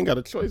nobody. But I ain't got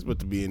a choice but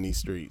to be in these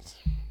streets.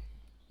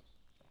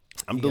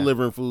 I'm You got-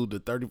 delivering food to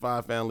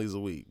 35 families a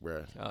week,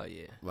 bruh. Oh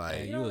yeah. Like,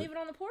 Hey, You don't leave it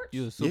on the porch?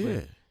 You a super.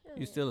 Yeah.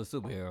 You still a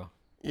superhero.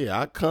 Yeah,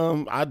 I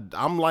come.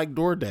 I'm like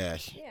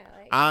DoorDash. Yeah.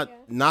 Like, I yeah.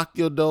 knock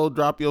your dough,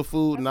 drop your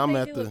food, and That's I'm what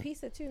at they do with the.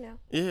 pizza too now.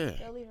 Yeah.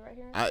 They'll leave it right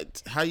here.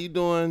 How you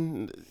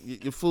doing?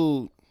 Your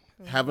food.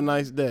 Have a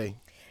nice day.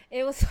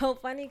 It was so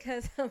funny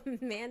because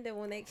Amanda,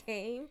 when they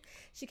came,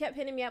 she kept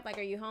hitting me up like,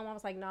 "Are you home?" I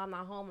was like, "No, I'm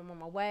not home. I'm on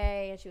my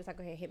way." And she was like,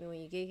 "Okay, hit me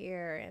when you get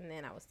here." And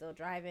then I was still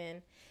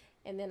driving,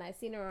 and then I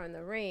seen her on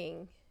the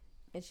ring,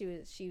 and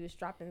she was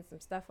dropping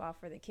some stuff off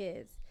for the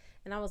kids,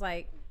 and I was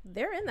like,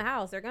 "They're in the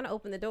house. They're gonna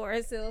open the door."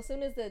 And so as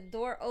soon as the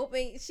door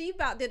opened, she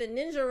about did a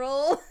ninja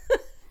roll.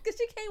 Because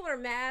she came with her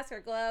mask, her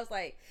gloves,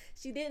 like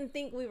she didn't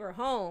think we were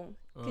home.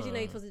 Because you're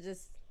supposed to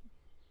just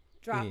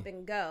drop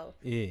and go,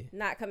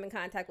 not come in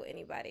contact with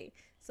anybody.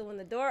 So when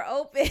the door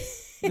opened,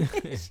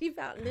 she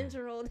about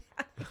ninja rolled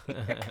out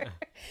here.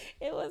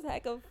 It was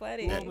hecka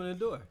funny. Who opened the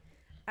door?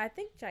 I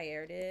think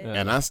Jair did.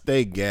 And I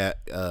stay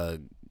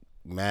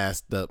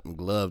masked up and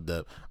gloved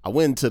up. I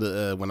went to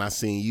the when I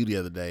seen you the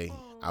other day.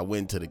 I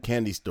went to the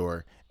candy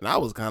store and I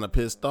was kind of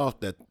pissed off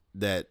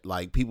that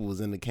like people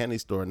was in the candy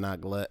store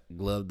not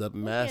gloved up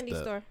and What masked candy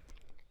up. store?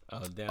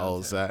 Oh, down.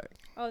 Old Sac.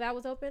 Oh, that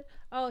was open?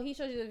 Oh, he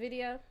showed you the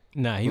video?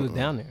 Nah, he was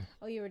down there.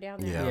 Oh, you were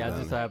down there? Yeah, Yeah, I down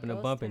just there. happened to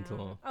Ghost bump into town.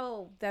 him.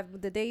 Oh,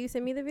 the day you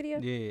sent me the video?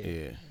 Yeah.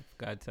 Yeah.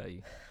 Gotta tell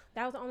you.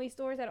 That was the only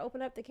stores that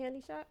opened up the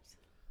candy shops?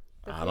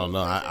 The I don't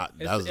know. That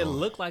was It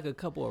looked like a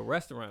couple of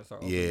restaurants are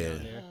open Yeah.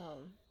 down there.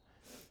 Um,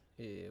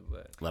 Yeah,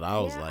 But I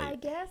was yeah, I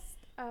like, guess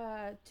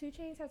 2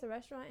 Chainz has a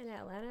restaurant in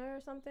Atlanta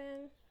or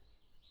something.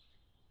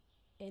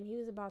 And he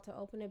was about to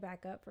open it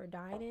back up for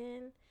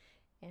dine-in.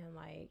 And,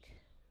 like,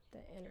 the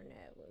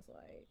internet was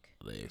like...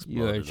 they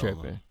you are exploded on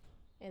tripping. him.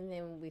 And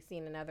then we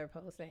seen another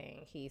post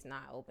saying he's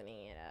not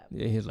opening it up.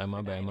 Yeah, he's like,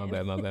 my bad.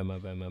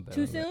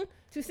 Too soon?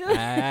 Too soon?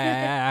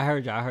 I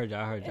heard y'all.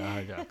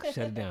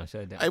 Shut it down.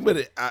 Hey,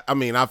 but I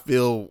mean, I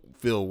feel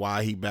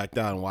why he backed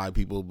out and why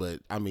people, but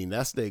I mean,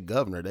 that's their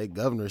governor. Their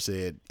governor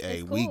said,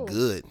 "Hey, It's we cool.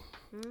 good."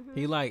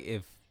 He like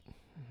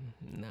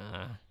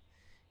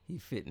he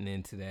fitting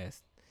into that.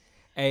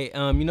 Hey,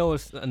 you know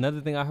what's another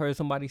thing I heard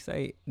somebody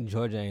say?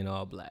 Georgia ain't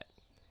all black.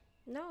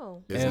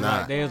 No. It's They was not.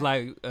 like, they was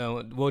like,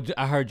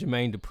 I heard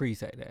Jermaine Dupri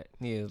say that.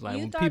 He was like, You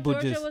when thought people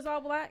Georgia just was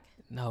all black?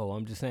 no,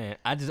 I'm just saying.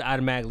 I just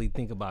automatically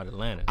think about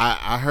Atlanta.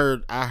 I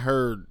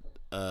heard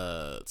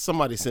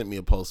somebody sent me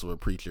a post of a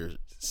preacher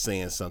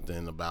saying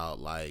something about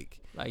like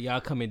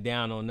y'all coming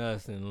down on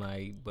us and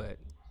like, but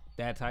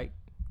that type.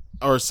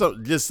 or so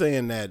just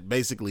saying that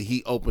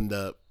basically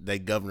they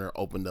governor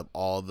opened up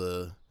all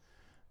the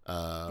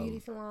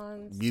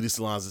Beauty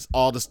salons.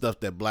 all the stuff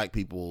that black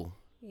people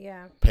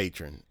Yeah.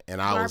 patron.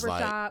 And I was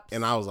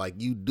Barbershops. like,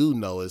 you do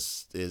know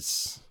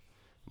it's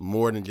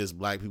more than just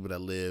black people that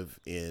live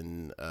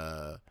in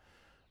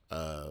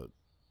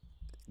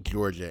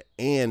Georgia.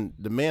 And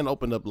the man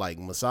opened up like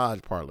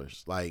massage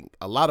parlors. Like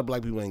a lot of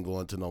black people ain't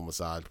going to no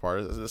massage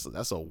parlors.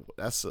 That's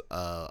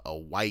a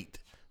white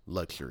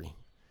luxury.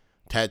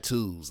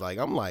 Tattoos. Like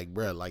I'm like,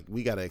 bruh, like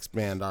we gotta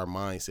expand our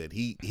mindset.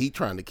 He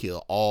trying to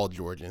kill all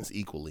Georgians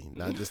equally,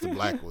 not just the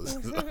black ones.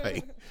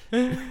 Like,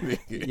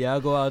 Y'all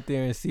go out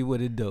there and see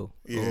what it do.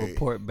 Yeah. We'll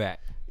report back.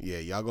 yeah,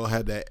 y'all gonna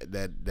have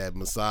that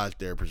massage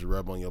therapist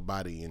rub on your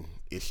body, and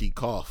if she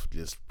cough,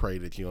 just pray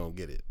that you don't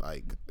get it.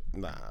 Like,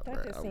 nah, That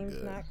bruh, just I'm seems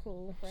good. not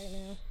cool right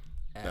now.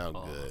 At I'm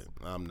all. good.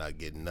 I'm not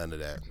getting none of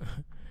that.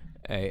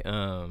 Hey,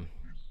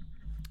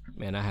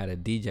 man, I had a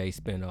DJ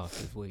spin off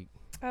this week.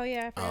 Oh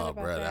yeah, I forgot Oh,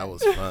 about bruh, that. that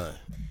was fun.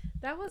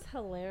 That was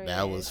hilarious.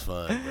 That was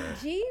fun, bruh.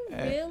 He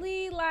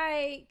really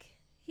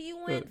He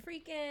went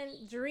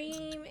freaking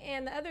Dream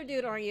and the other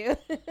dude on you.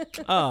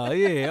 Oh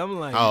yeah, I'm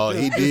like, Oh,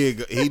 he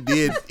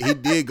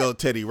did go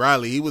Teddy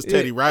Riley. He was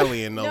Teddy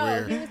Riley in No,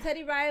 over he here. was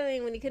Teddy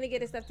Riley when he couldn't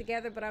get his stuff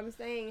together. But I'm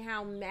saying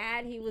how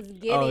mad he was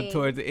getting. oh,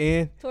 towards the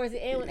end, Towards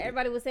the end, when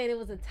everybody was saying it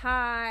was a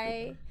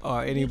tie.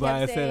 or He anybody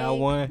kept said I saying,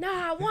 won. No,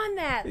 I won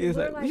that. He was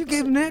We're like, you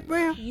gave him that,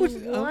 bro? You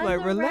I'm won like,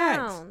 the relax,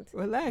 round.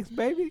 relax,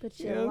 baby. But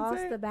you know what I'm lost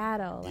saying? the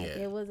battle. Like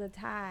Yeah. it was a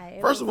tie.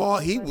 It First was of all,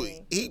 so he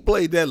funny.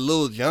 played that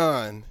Lil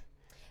Jon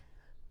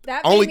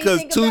That only made me because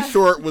think Too about-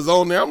 Short was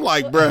on there. I'm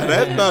like, bruh,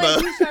 that's not Like, a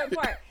Too Short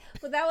part.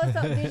 But that was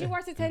so. Did you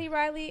watch the Teddy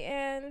Riley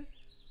and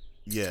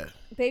yeah.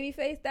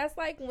 Babyface? That's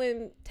like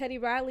when Teddy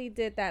Riley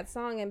did that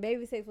song and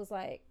Babyface was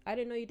like, "I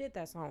didn't know you did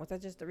that song. Was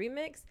that just a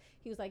remix?"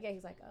 He was like, "Yeah."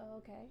 He's like, "Oh,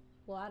 okay.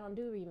 Well, I don't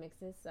do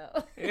remixes,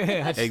 so."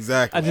 Yeah,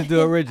 Exactly. I just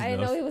do originals. I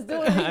didn't know he was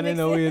doing I didn't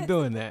know we were remixes.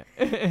 doing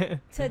that.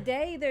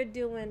 Today they're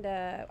doing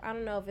the. I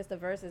don't know if it's the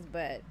verses,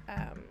 but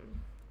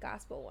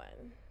gospel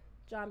one.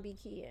 John B.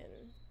 Key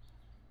and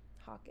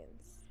Hawkins.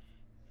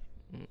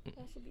 That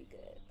should be good.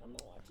 I'm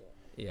gonna watch it.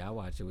 Yeah, I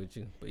watch it with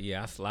you. But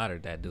yeah, I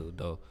slaughtered that dude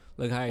though.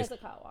 Look how he's That's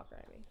a Kyle Walker.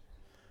 I mean.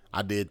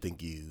 I did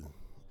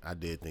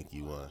think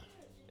you won.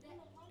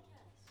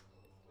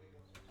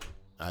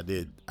 I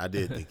did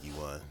think you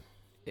won.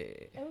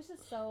 It was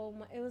just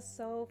it was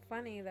so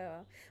funny though.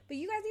 But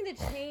you guys need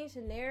to change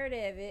the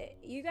narrative.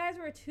 You guys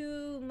were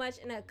too much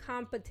in a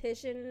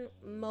competition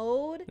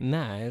mode.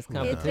 nah, it's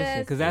competition just-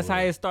 because that's how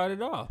it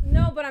started off.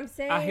 No, but I'm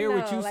saying I hear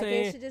what though, you like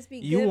saying. it should just be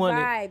You good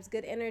wanted- vibes,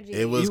 good energy.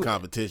 It was You-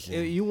 competition.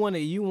 You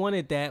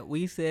wanted that.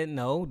 We said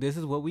no. This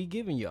is what we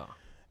giving y'all.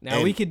 Now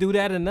And- we could do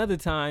that another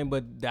time,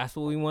 but that's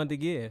what we wanted to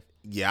give.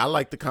 Yeah, I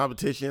like the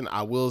competition.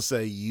 I will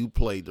say you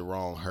played the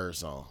wrong Her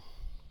song.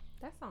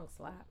 That song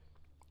slap.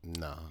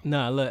 No.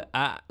 Nah,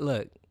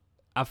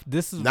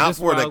 this is Not this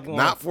for where I the was going.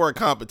 not for a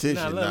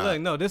competition. Nah,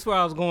 look, no, this is where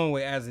I was going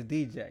with as a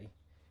DJ.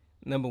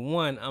 Number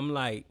one, I'm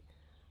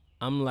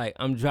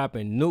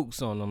dropping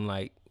nukes on them.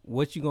 Like,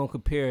 what you gonna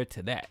compare it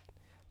to that?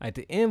 Like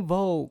the In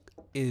Vogue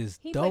is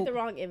He dope, played the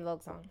wrong In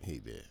Vogue song. He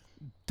did.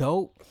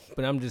 dope.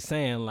 But I'm just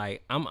saying,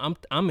 like, I'm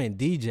in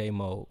DJ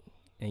mode,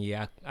 and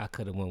yeah, I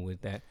could have went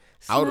with that.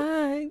 I would-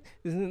 Slide.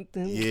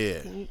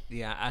 Yeah.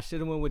 Yeah, I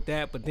should have went with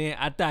that. But then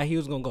I thought he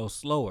was gonna go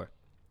slower,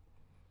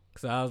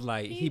 cause I was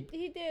like, He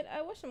did.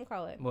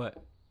 Whatchamacallit? what?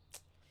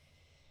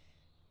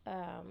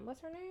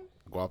 What's her name?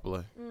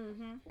 Guapole.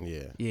 Mm-hmm.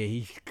 Yeah. Yeah,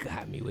 he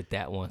got me with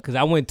that one, cause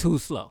I went too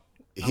slow.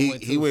 He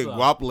went slow.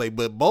 Guapole,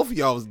 but both of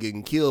y'all was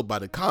getting killed by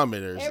the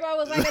commenters. Everybody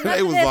was like, They enough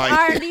of was this like-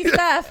 R&B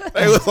stuff.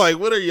 They was like,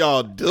 "What are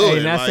y'all doing?" Hey,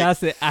 and that's Like, how I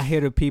said, I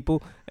hear the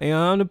people. And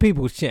I'm the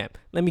people's champ.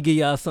 Let me give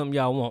y'all something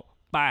y'all want.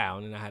 Bow.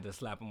 And then I had to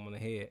slap him on the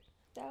head.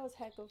 That was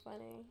hecka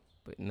funny.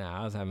 But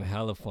nah, I was having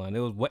hella fun. It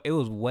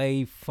was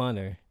way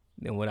funner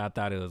than what I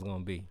thought it was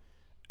gonna be.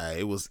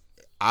 it was.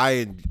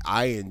 I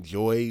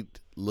enjoyed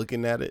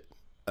looking at it.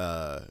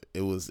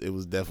 It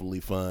was definitely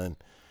fun.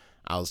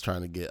 I was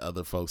trying to get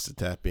other folks to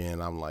tap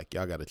in. I'm like,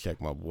 y'all got to check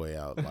my boy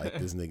out. Like,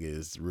 this nigga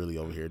is really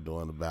over here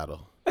doing the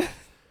battle.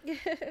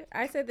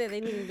 I said that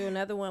they need to do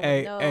another one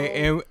Hey, with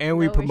no, and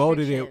we no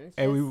promoted it. restrictions.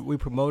 And Just- we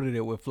promoted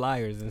it with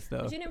flyers and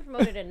stuff. But you didn't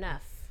promote it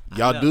enough.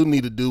 Y'all know. do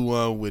need to do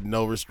one with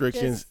no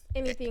restrictions. Just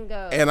anything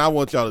goes. And I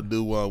want y'all to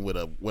do one with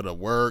a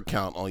word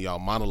count on y'all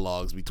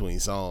monologues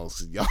between songs.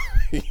 'Cause y'all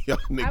I was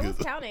niggas,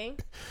 counting.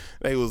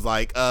 they was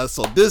like,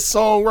 so this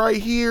song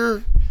right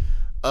here,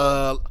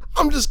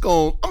 I'm just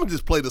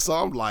play the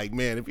song. I'm like,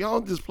 man, if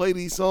y'all just play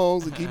these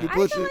songs and keep it I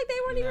pushing. feel like they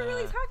weren't even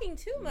really talking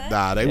too much.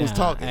 Nah, they was Nah,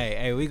 talking.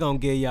 Hey, we gonna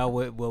give y'all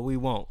what we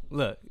want.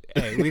 Look,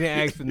 hey, we didn't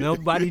ask for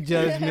nobody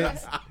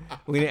judgments.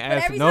 We didn't But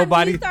ask for every time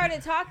nobody. he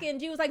started talking,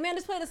 G was like, "Man,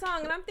 just play the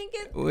song," and I'm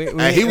thinking,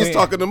 And he was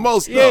talking the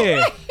most though.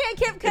 Yeah. I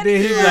kept And cutting.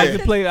 then he him like off.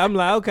 to play. I'm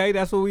like, okay,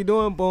 that's what we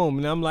doing. Boom.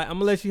 And I'm like, I'm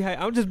gonna let you.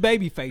 I'm just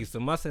baby face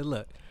him. I said,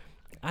 look,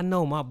 I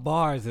know my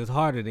bars is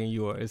harder than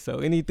yours, so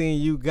anything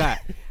you got,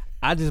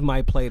 I just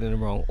might play it in the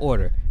wrong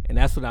order, and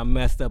that's what I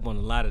messed up on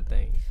a lot of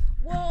things.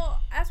 Well,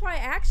 that's why I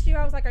asked you.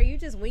 I was like, "Are you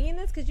just winging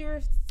this?" Because you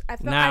were. I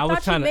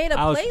thought you made a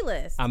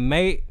playlist. I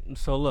made.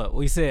 So look,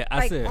 we said. I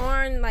like said.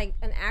 on like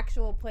an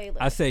actual playlist.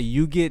 I said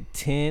you get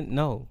 10.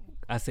 No,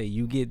 I said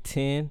you get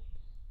 10.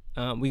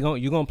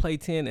 You gonna play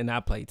 10 and I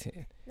play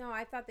 10. No,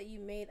 I thought that you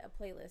made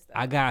a playlist. Though.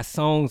 I got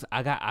songs.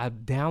 I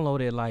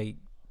downloaded like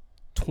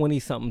 20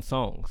 something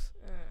songs.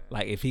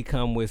 Like if he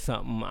come with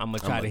something, I'm gonna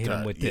try to hit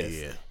him with yeah, this.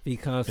 yeah. If he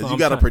comes, Because so you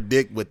got to I'm trying-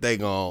 predict what they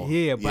gon'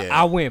 Yeah, but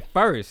I went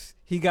first.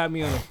 He got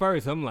me on the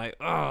first. I'm like,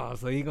 oh,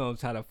 so he gonna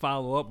try to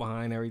follow up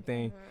behind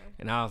everything.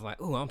 And I was like,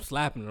 oh, I'm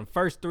slapping him. The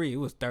first three, it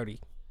was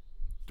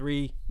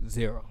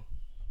 30-3-0.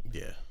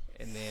 Yeah.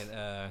 And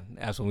then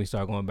that's when we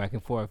started going back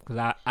and forth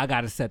because I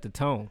got to set the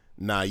tone.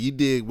 Nah, you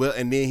did well,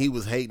 and then he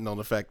was hating on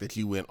the fact that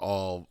you went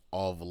all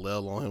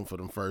Valel on him for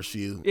them first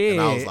few. Yeah.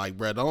 And I was like,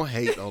 bro, don't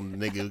hate on the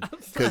nigga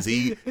because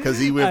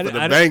he went for the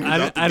bangers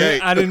out the I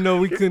gate. didn't know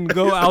we couldn't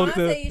go out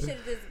Honestly, the. you should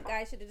have just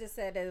guys should have just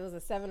said that it was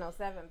a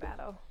 707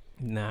 battle.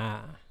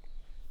 Nah.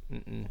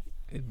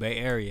 It's Bay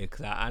Area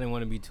because I didn't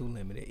want to be too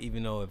limited,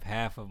 even though if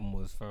half of them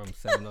was from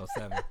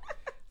 707.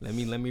 let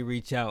me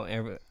reach out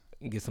and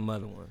get some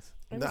other ones.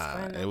 It was Nah,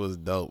 fun, it though. was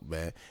dope,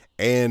 man.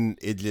 And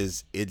it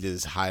just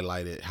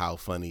highlighted how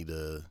funny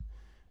the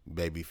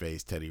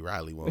Babyface Teddy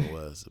Riley one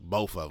was.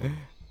 Both of them.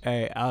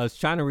 Hey, I was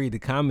trying to read the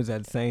comments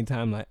at the same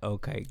time, like,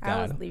 okay, I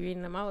got was him,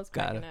 reading them. I was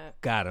got cracking him,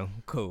 up. got him,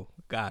 cool,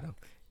 got him.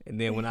 And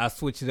then when I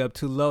switch it up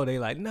too low, they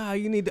like, nah,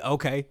 you need to,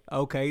 okay,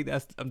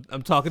 that's,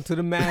 I'm talking to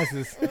the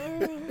masses.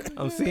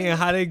 I'm seeing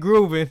how they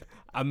grooving.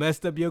 I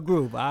messed up your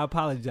groove. I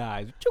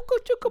apologize.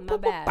 My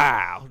bad.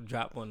 Bow.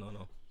 Drop one on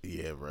them.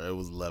 Yeah, bro. It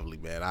was lovely,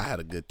 man. I had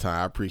a good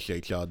time. I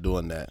appreciate y'all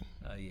doing that.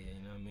 Oh, yeah, you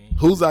know what I mean?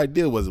 Whose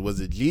idea was it? Was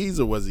it G's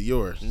or was it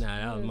yours? Nah,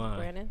 that It was mine.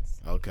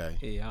 Brandon's. Okay.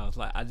 Yeah, I was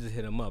like, I just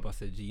hit him up. I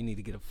said, G, you need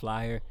to get a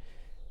flyer,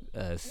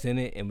 send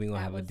it, and we're going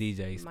to have a was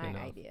DJ spin my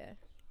off. idea.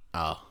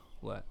 Oh,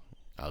 What?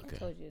 I okay.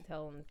 told you to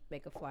tell him to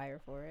make a flyer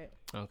for it.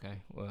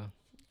 Okay, well,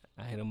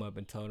 I hit him up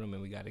and told him,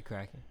 and we got it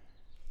cracking.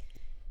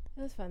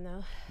 It was fun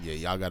though. Yeah,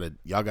 y'all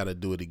gotta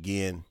do it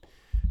again.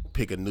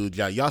 Pick a new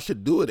genre. Y'all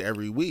should do it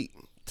every week.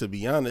 To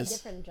be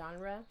honest, Different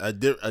genre. a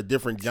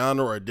different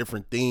genre or a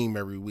different theme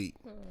every week.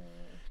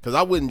 Because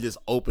I wouldn't just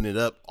open it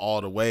up all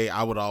the way.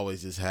 I would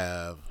always just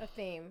have A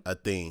theme. a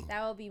theme.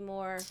 That would be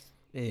more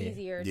Yeah.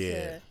 easier Yeah.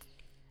 to.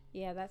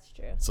 Yeah, that's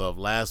true. So if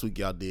last week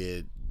y'all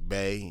did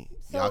Bay,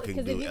 So, y'all can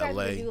because do if you guys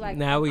LA. would do like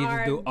Now an we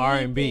just do R&B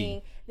R&B.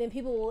 thing, then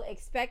people will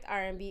expect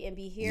R&B and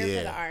be here for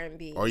Yeah. the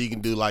R&B. Or you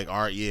can do like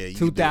art. Yeah, you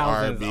can do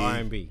 2000s R&B.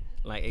 R&B.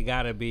 Like, it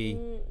got to be,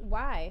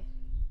 Why?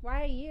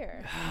 Why a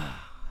year?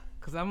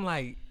 because I'm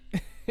like,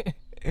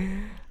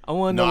 I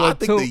want to No, know I what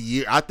think tune. the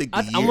year. I think the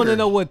I year. want to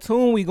know what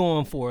tune we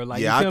going for.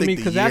 Like, Yeah, you I feel me? think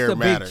the Because that's year a big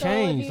matters. So if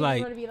change. you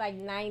Like, want to be like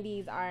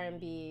 90s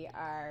R&B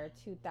or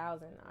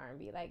 2000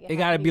 R&B, like it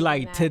got to be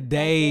like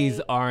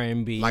today's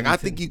R&B. Like I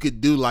think you could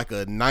do like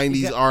a '90s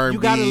you R&B.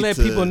 got to let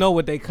people know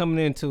what they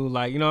coming into.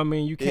 Like, you know what I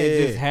mean? You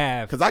can't just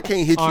have. Because I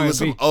can't hit you with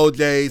some R&B.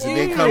 OJs and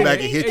then come back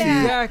and hit you.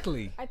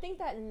 Exactly. I think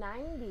that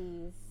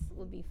 90s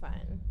would be fun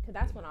because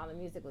that's when all the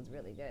music was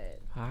really good.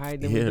 All right,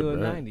 then we do it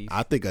bruh. 90s.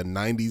 I think a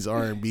 '90s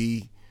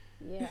R&B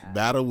Yeah,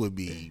 battle would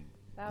be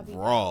that would be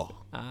raw. All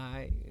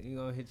right, you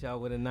gonna hit y'all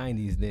with the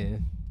 90s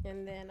then.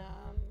 And then,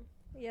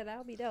 yeah, that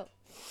would be dope.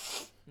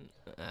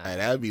 Hey,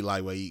 that'd be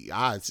lightweight.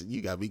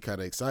 You got me kind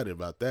of excited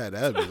about that.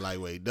 That'd be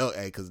lightweight dope.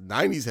 Hey, because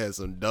 '90s had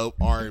some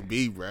dope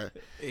R&B, bro.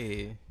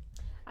 Yeah.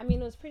 I mean,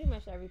 it was pretty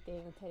much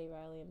everything Teddy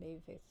Riley and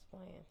Babyface was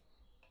playing.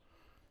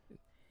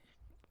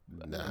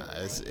 Nah,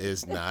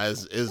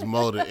 it's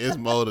more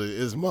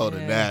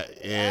than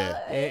that. Yeah,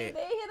 They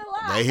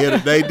hit a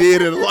lot. they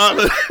did it a lot.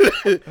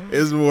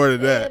 It's more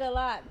than They hit that. a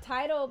lot.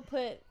 Tidal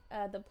put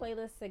the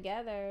playlist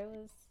together. It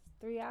was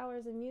 3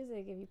 hours of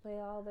music if you play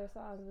all their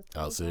songs. It was Oh,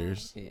 20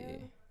 serious? songs. Yeah.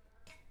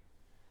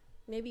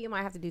 Maybe you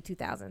might have to do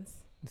 2000s.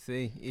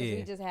 See, 'Cause yeah.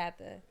 we just had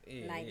the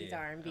 90s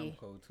R&B. I'm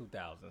cool.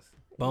 2000s.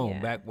 Boom. Yeah.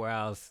 Back where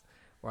I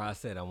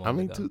said I wanted I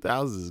mean, to go.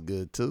 2000s is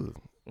good too.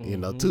 You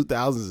know,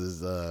 2000s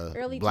is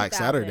Early Black 2000s.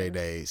 Saturday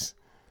days.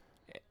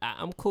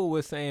 I'm cool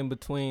with saying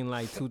between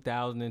like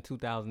 2000 and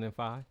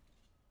 2005.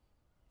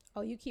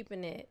 Oh, you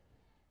keeping it.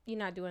 You're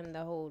not doing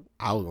the whole.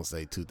 I was gonna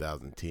say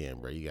 2010,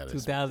 bro. You gotta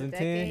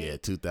 2010. yeah,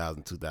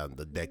 2000,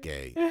 the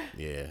decade.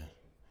 Yeah.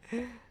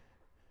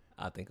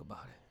 I'll think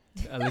about it.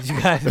 I'll let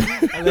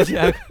you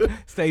guys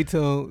stay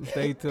tuned.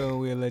 Stay tuned.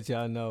 We'll let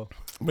y'all know.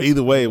 But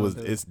either way,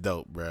 it's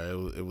dope,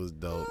 bro. It was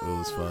dope. It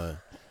was fun.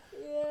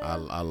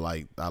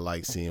 I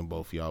like seeing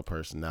both y'all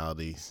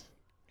personalities.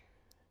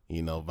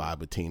 You know,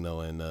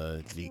 Vibatino and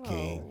G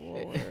King.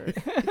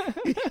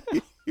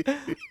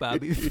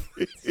 Bobby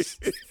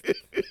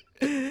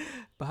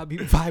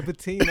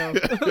Vibatino.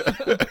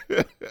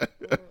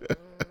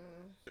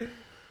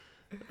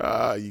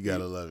 You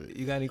gotta love it.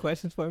 You got any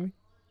questions for me?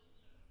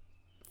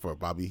 For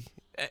Bobby.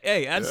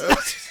 Hey, I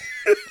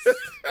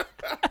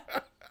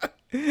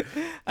Yes.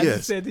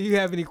 just said, do you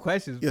have any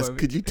questions Yes, for me?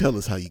 could you tell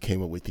us how you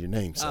came up with your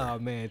name, sir? Oh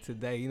man,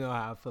 today, you know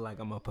how I feel like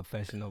I'm a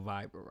professional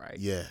viber, right?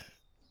 Yeah.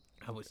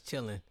 I was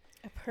chilling.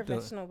 A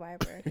professional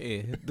viber.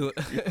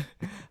 Yeah,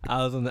 I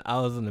was on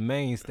the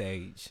main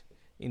stage,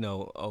 you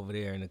know, over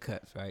there in the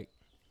cuts, right?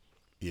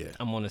 Yeah.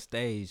 I'm on the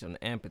stage on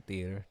the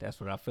amphitheater. That's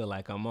what I feel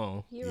like I'm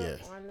on. You were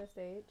Yes. on the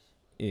stage.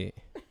 Yeah,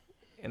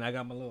 and I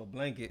got my little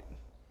blanket.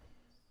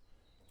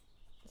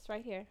 It's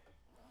right here.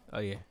 Oh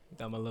yeah,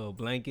 got my little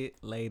blanket,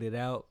 laid it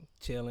out,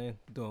 chilling,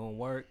 doing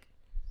work,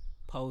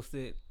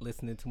 posted,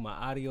 listening to my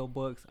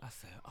audiobooks. I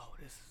said, "Oh,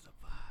 this is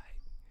a vibe."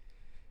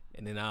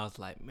 And then I was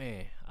like,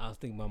 "Man," I was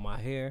thinking about my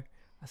hair.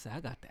 I said,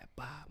 "I got that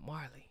Bob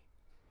Marley,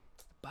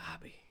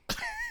 Bobby."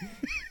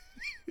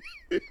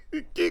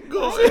 Keep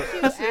going.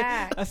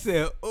 I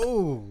said,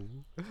 "Ooh,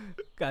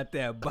 got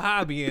that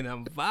Bobby and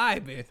I'm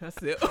vibing." I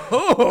said,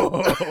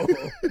 "Oh,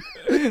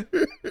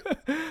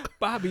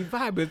 Bobby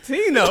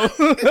Vibatino."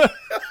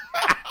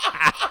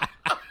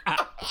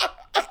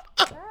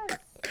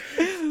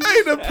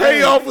 Hey, the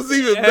payoff was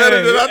even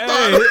better than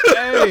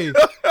I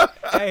thought.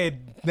 Hey,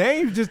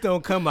 names just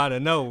don't come out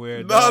of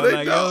nowhere. No, Dog. they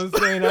Like, you know don't.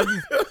 what I'm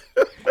saying?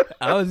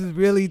 I was just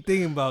really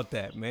thinking about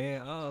that,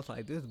 man. I was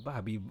like, this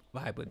Bobby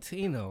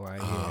Vibatino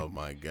right here. Oh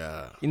my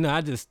God. You know,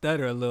 I just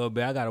stutter a little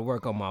bit. I got to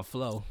work on my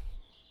flow.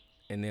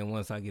 And then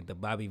once I get the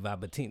Bobby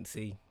Vabatin,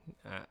 see,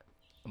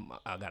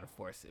 I gotta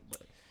force it,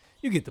 but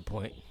you get the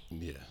point.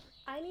 Yeah.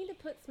 I need to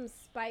put some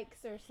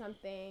spikes or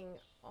something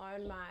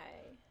on my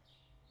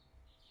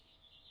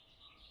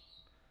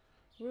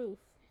roof.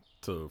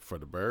 For the For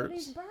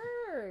these birds?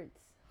 birds.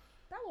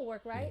 That will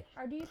work, right?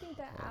 Or do you think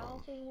that owl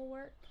thing will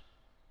work?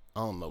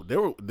 I don't know.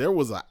 There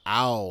was an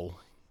owl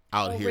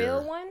out A here.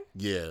 real one?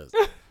 Yes.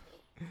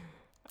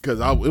 Because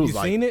it was You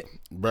like, seen it?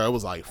 bro, it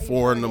was like you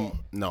 4 in heard the. it?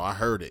 No, I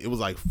heard it. It was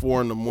like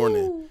 4 in the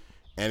morning, Ooh.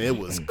 and it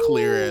was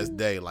clear as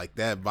day. Like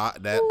that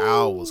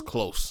owl was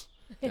close.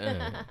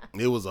 Damn.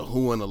 It was a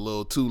hooing a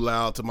little too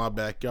loud to my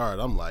backyard.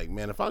 I'm like,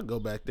 man, if I go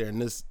back there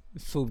and this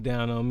Swoop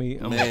down on me.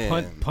 I'm Man.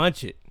 gonna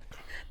punch it.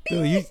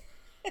 Dude, you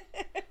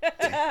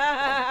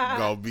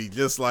gonna be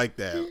just like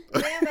that. Man,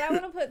 but I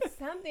want to put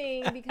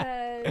something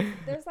because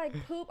there's like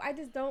poop. I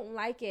just don't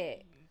like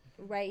it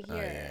right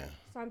here. yeah.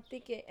 So I'm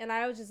thinking, and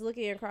I was just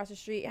looking across the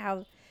street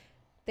how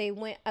they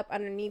went up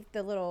underneath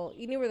the little,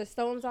 you know where the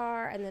stones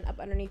are, and then up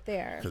underneath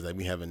there. Because they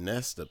be having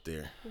nests up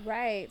there.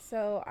 Right.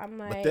 So I'm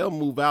like, But they'll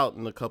move out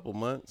in a couple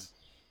months.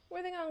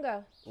 where they gonna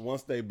go?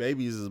 Once they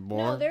babies is No,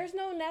 born. there's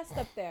no nest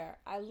up there.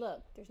 I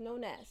looked. There's no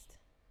nest.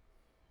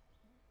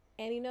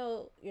 And you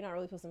know, you're not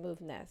really supposed to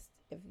move nests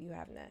if you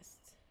have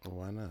nests.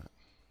 Why not?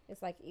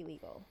 It's like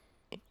illegal.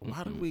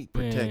 Why do we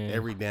protect Man.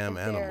 every damn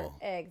If there are animal?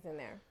 eggs in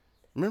there.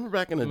 Remember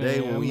back in the day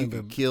Man, when I we remember-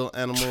 could kill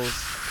animals?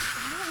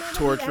 I don't know that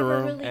Torture we ever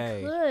 'em. really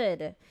Hey.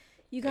 could.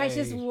 You guys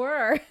just Hey.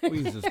 were. we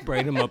used to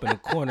spray them up in the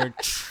corner.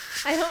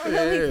 I don't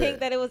really Yeah. think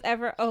that it was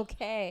ever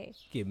okay.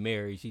 Get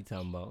married. She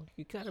talking about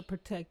you gotta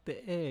protect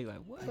the egg. Like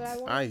what? But I,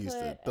 wanna I used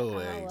to put throw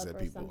an owl eggs up at or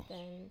people.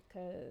 something,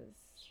 'cause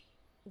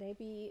they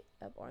be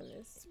up on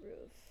this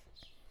roof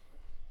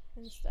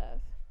and stuff.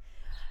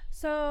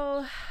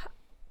 So,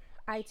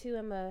 I too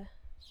am a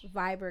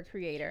Viber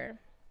creator.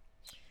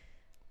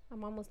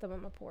 I'm almost done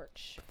with my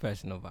porch.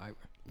 Professional viber.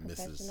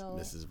 Professional.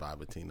 Mrs.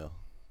 Vibatino.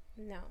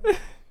 No.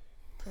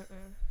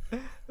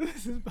 Mm-mm.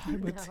 This is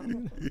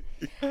viber.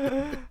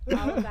 No.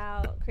 All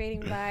about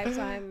creating vibes.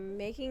 So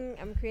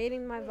I'm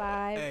creating my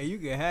vibe. Hey, you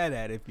can have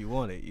that if you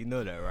want it. You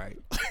know that, right?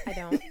 I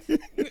don't.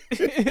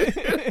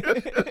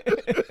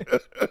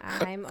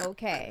 I'm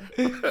okay.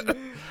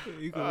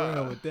 You can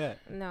run with that.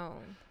 No.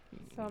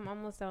 So I'm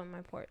almost done with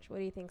my porch. What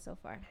do you think so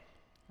far?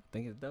 I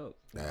think it's dope.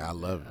 Yeah, I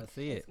love I it.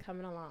 see it. It's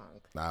coming along.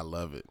 I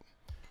love it.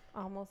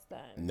 Almost done.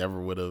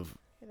 Never would have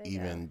Here they go.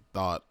 even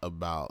thought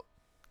about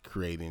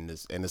creating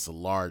this. And it's a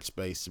large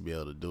space to be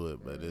able to do it,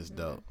 but it's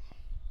dope.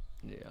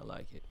 Yeah, I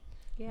like it.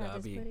 Yeah, Nah,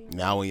 just be- putting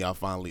Now when y'all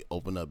finally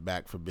open up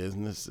back for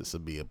business, this will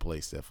be a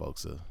place that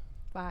folks will,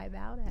 vibe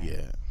out at.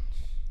 yeah.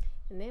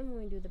 And then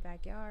when we do the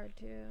backyard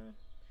too.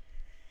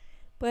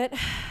 But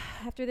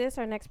after this,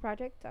 our next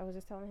project, I was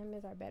just telling him,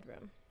 is our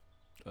bedroom.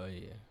 Oh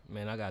yeah,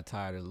 man, I got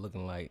tired of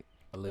looking like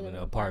I live in Live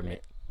an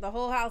apartment. The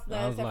whole house I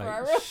does, was except for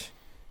our like,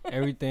 room.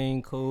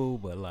 everything cool,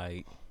 but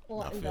like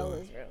Well, I in feel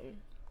Bella's room.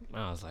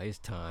 I was like, it's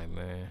time,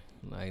 man.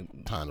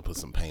 Like Time to put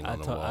some paint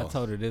on the I walls.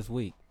 told her this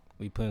week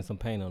we putting some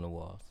paint on the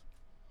walls.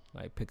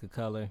 Like pick a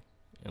color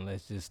and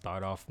let's just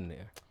start off from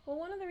there. Well,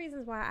 one of the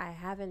reasons why I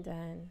haven't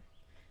done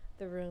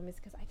the room is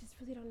because I just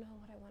really don't know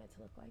what I want it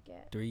to look like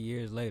yet. 3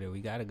 years later,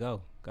 we gotta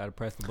go. Gotta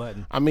press the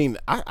button. I mean,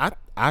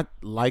 I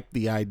like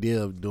the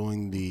idea of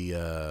doing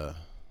the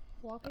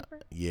Wallpaper?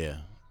 yeah.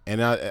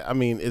 And I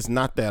mean, it's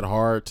not that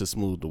hard to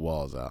smooth the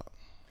walls out.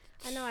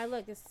 I know. I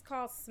look. It's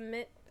called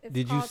Smith. It's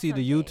Did you called see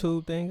the something.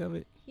 YouTube thing of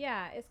it?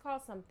 Yeah, it's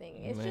called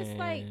something. It's just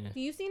like. Man. Do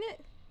you seen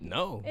it?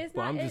 No. It's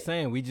But not- I'm just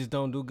saying we just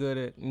don't do good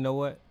at. You know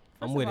what?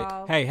 I'm First with of it.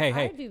 all, Hey,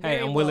 I do hey, very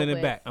I'm willing well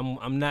it back. with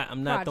I'm not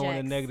throwing the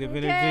projects, negative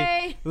okay?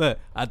 energy. Look,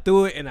 I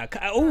threw it and I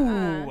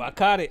Uh-uh.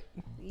 caught it.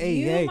 Hey,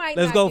 you hey, might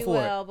let's not go do for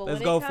well, it. But Let's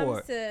when go it for comes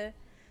it. to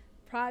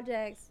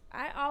projects,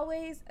 I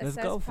always Let's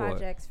assess go for it.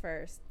 projects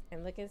first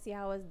and look and see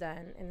how it's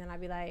done, and then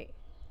I'd be like,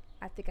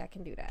 I think I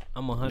can do that.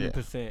 I'm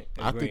 100%.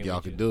 I think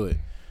y'all could do it.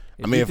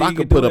 I If mean, you if think I you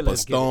could can put do up it, a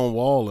let's get it. stone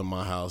wall in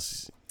my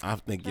house, I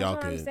think That's y'all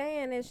what I'm could.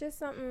 saying. It's just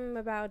something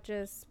about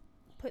just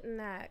putting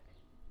that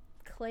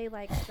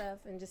clay-like stuff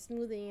and just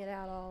smoothing it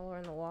out all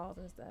over the walls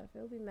and stuff.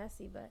 It'll be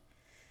messy, but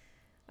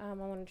I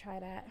want to try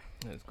that.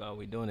 That's why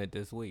we doing it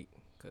this week.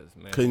 Cause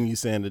man, Couldn't you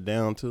sand it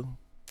down too?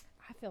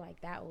 I feel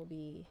like that will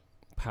be,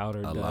 powder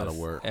A dust lot of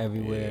work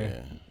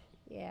everywhere.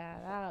 yeah,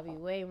 that'll be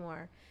way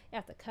more. You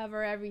have to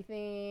cover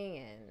everything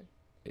and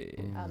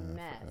Yeah. a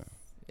mess.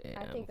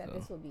 Yeah, I think that so,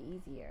 this will be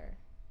easier.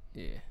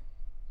 Yeah.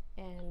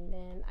 And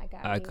then I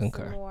got I me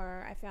concur. some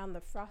more. I found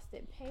the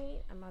frosted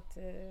paint. I'm about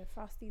to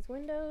frost these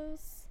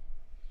windows.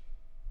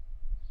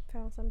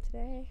 Found some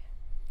today.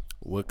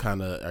 What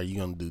kind of are you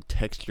gonna do?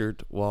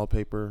 Textured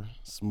wallpaper,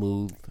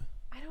 smooth?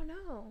 I don't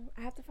know.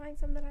 I have to find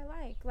some that I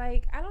like.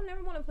 Like, I don't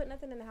ever want to put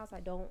nothing in the house I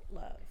don't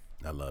love.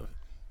 I love it.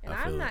 And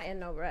I feel I'm not it. in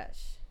no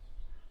rush.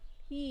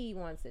 He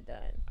wants it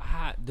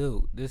done.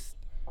 Dude, this.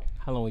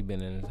 How long we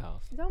been in this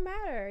house? It don't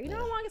matter. You know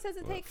how long it says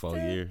it What, takes 4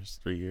 to... years,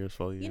 3 years,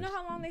 4 years. You know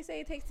how long they say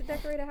it takes to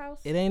decorate a house?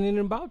 It ain't even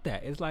about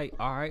that. It's like,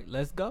 all right,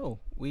 let's go.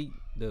 We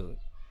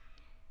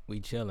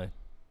chilling.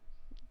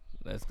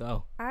 Let's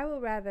go. I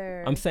would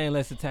rather. I'm saying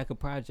let's attack a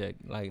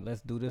project. Like,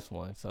 let's do this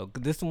one. So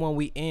this is the one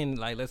we in.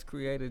 Like, let's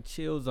create a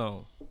chill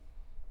zone.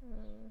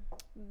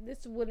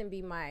 This wouldn't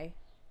be my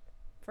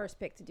first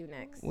pick to do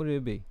next. What would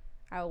it be?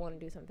 I would want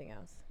to do something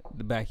else.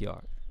 The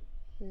backyard.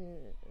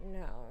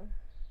 No.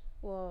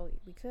 Well,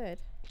 we could.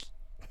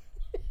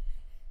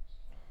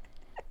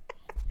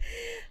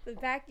 The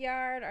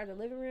backyard or the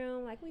living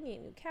room. Like, we need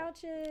new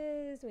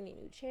couches. We need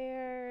new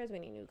chairs. We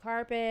need new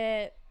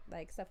carpet.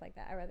 Like, stuff like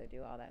that. I'd rather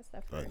do all that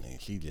stuff first.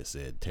 She just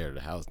said tear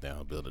the house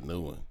down, build a new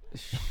one.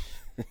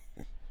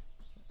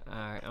 All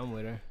right, I'm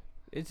with her.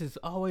 It just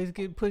always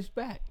get pushed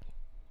back.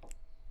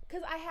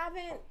 Because I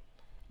haven't.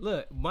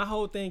 Look, my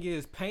whole thing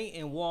is paint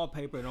and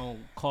wallpaper don't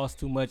cost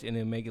too much and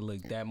then make it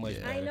look that much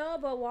better. I know,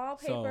 but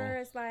wallpaper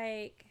is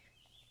like,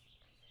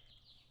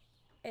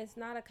 it's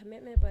not a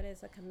commitment, but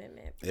it's a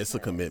commitment. It's a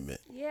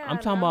commitment. Yeah. I'm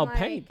talking about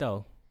paint,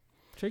 though.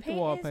 Trick the Paint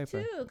wallpaper.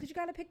 is too, because you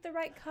got to pick the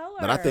right color.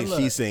 But I think Look.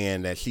 she's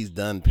saying that she's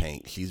done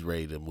paint. She's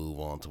ready to move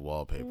on to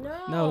wallpaper.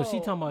 No, she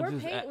talking about we're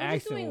just we're accent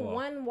just doing wall.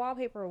 one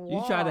wallpaper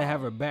wall. You try to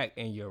have her back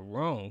and you're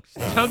wrong.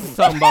 I'm just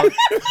talking about.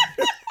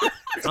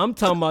 I'm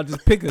talking about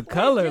just pick a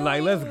color.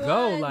 Like, let's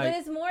go. But Like,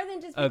 it's more than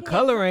just a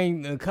color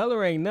ain't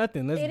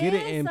nothing. Let's get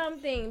it in.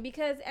 something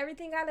because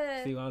everything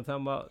gotta See what I'm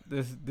talking about?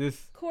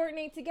 This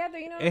coordinate together.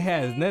 You know, what it I'm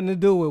has saying? nothing to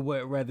do with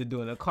what rather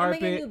doing a I'm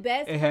carpet. making a new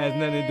It has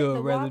nothing to do with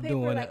the rather wallpaper,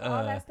 doing like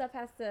all that stuff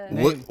has to.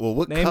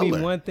 What name color?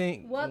 me one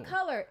thing. What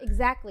color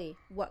exactly?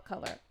 What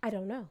color? I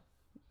don't know.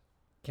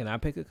 Can I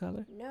pick a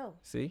color? No.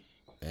 See,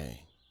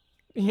 Hey,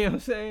 you know what I'm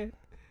saying?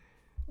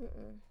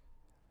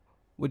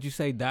 What'd you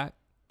say, Doc?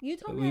 You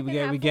told me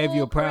We gave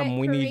you a problem.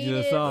 We need you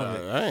to solve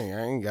it. I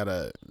ain't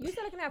gotta. You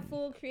said I can have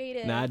full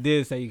creative. Now I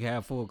did say you can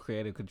have full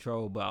creative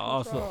control, but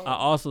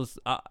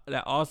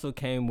that also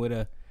came with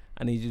a.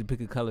 I need you to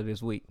pick a color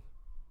this week.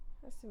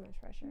 That's too much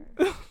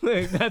pressure.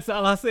 Like, that's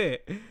all I said.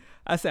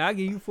 I said I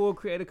give you full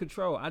creative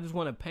control. I just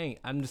want to paint.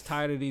 I'm just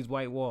tired of these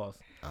white walls.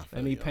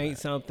 Let me paint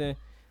something,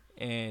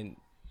 and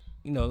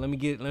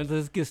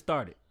let's get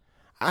started.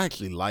 I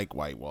actually like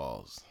white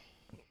walls.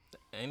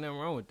 Ain't nothing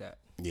wrong with that.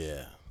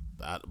 Yeah,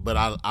 but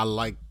I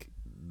like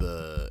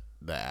the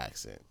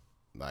accent.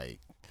 Like,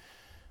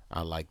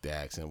 I like the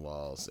accent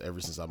walls.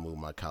 Ever since I moved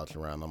my couch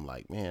around, I'm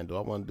like, man, do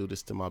I want to do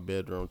this to my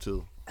bedroom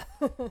too?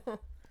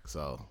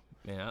 So,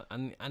 Man,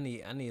 I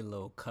need a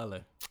little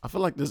color. I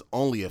feel like there's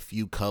only a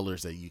few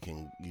colors that you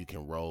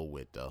can roll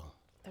with though.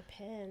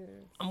 Depends.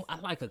 I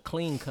like a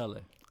clean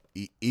color.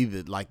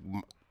 Either like,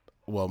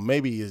 well,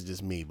 maybe it's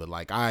just me, but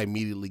like I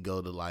immediately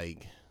go to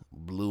like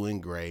blue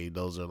and gray.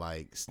 Those are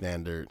like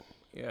standard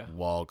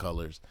wall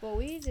colors. Well,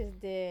 we just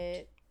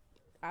did.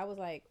 I was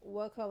like,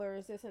 what color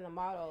is this in the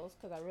models?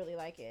 Because I really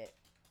like it.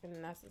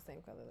 And that's the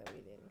same color that we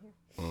did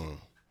in here.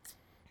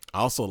 I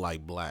also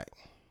like black.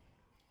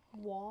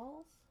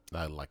 Walls?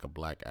 I like a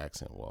black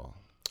accent wall.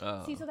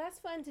 See, so that's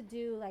fun to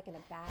do like in a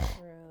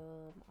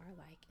bathroom or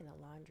like in a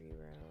laundry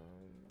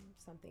room.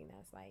 Something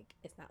that's like,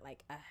 it's not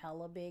like a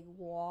hella big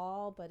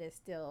wall, but it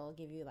still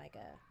give you like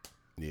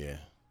a... Yeah.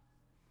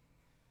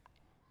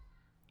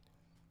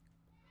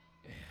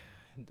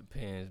 It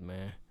depends,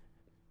 man.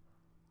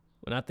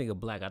 When I think of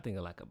black, I think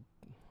of like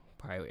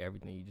probably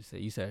everything you just said.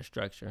 You said a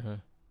structure, huh?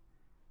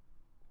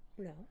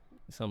 No.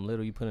 Something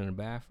little you put in the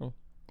bathroom?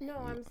 No,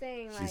 I'm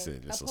saying like... She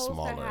said just a opposed to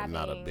smaller,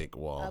 not a having big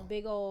wall. A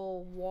big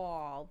old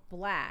wall,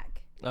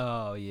 black.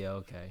 Oh, yeah,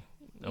 okay.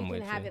 I'm You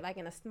with can have you. it like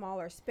in a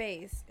smaller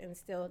space and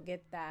still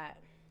get that...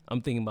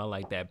 I'm thinking about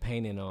like that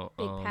painting on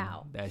Big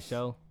Pow. that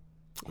show.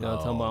 You know what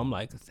I'm talking about? I'm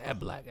like, that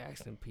black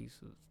accent piece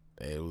was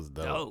It was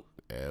dope. dope.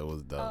 Yeah, it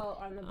was dope. Oh,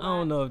 on the black. I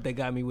don't know if they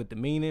got me with the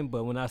meaning,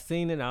 but when I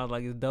seen it, I was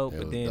like, it's dope. It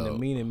But was then the dope.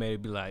 meaning made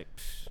it be like,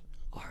 psh,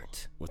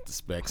 art. With the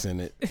specs in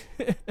it.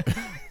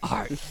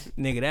 Art.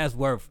 Nigga, that's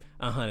worth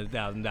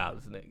 $100,000,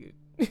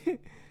 nigga.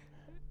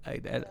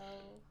 Like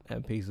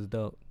that piece is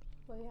dope.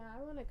 Well, yeah,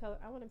 I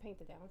want to paint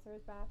the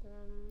downstairs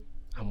bathroom.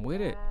 I'm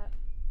with it.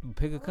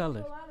 Pick a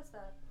color. Do a lot of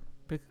stuff.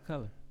 Pick a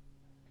color.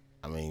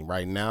 I mean,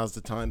 right now is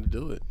the time to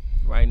do it.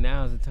 Right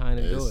now is the time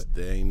to do it.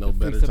 There ain't no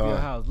better Fix up time. your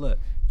house. Look,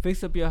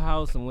 fix up your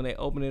house, and when they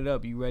open it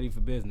up, you ready for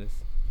business.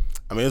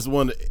 I mean, it's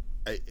one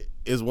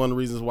of the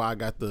reasons why I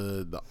got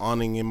the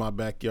awning in my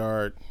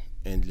backyard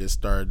and just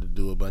started to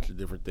do a bunch of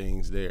different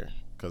things there.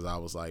 Because I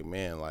was like,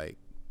 man, like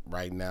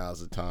right now is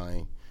the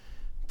time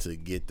to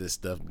get this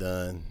stuff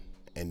done.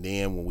 And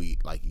then when we,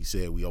 like you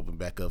said, we open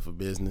back up for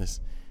business,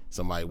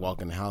 somebody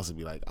walk in the house and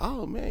be like,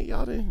 oh man,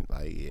 y'all didn't,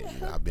 like, yeah,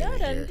 I've been Y'all in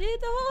done here. did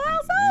the whole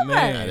house over.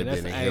 Man, I'd have that's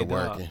been in hey, here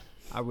dog, working.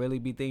 I really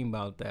be thinking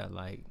about that.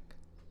 Like,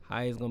 how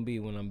it's gonna be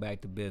when I'm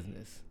back to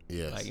business.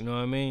 Yes. Like, you know what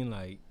I mean?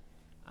 Like,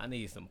 I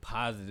need some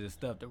positive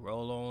stuff to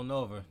roll on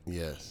over.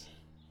 Yes.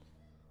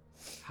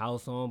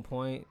 House on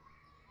point,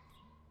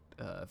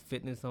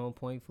 fitness on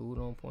point, food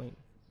on point,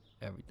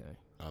 everything.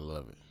 I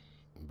love it.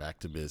 Back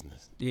to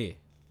business. Yeah,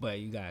 but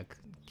you gotta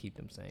keep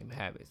them same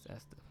habits.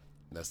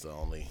 That's the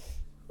only.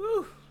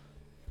 Whew.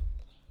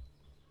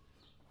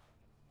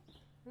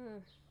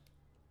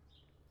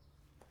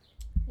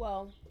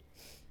 Well,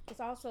 It's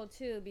also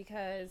too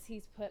because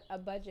he's put a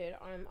budget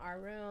on our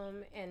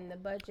room, and the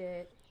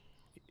budget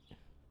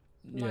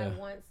might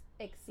once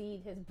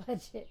exceed his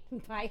budget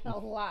by a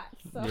lot.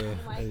 So Yeah,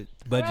 I'm like,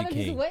 Budget I'd rather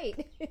King. just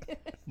wait.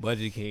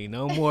 Budget King.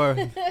 No more.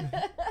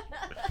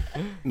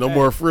 No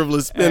more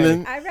frivolous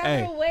spending. I'd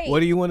rather wait. What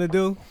do you want to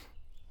do?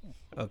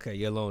 Okay,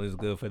 your loan is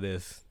good for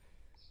this.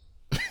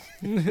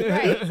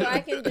 Right, so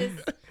I can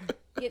just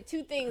get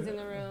two things in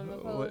the room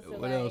opposed to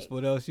What like, else?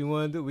 What else you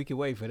want to do? We can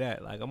wait for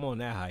that. Like, I'm on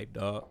that hype,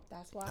 dog.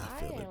 That's why I I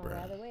feel it, am. bro. I'd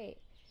rather wait.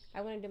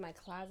 I want to do my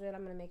closet.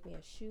 I'm gonna make me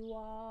a shoe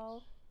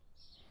wall.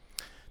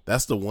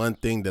 That's the one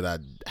thing that I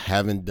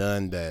haven't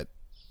done that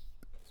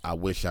I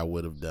wish I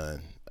would have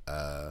done.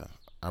 I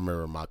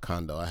remember in my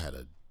condo, I had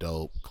a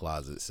dope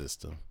closet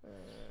system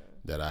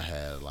that I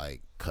had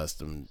like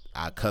custom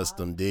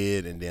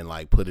did and then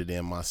like put it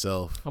in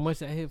myself. How much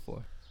that hit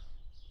for?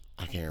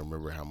 I can't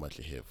remember how much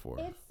it hit for,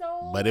 It's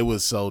so, but it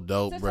was so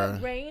dope, such bro. a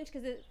range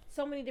because it's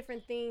so many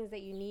different things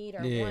that you need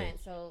or Yeah.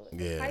 want. So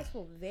the Yeah. price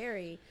will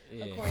vary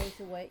Yeah. according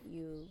to what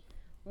you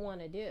want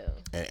to do.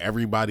 And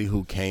everybody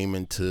who came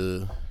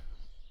into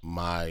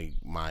my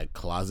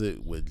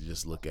closet would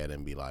just look at it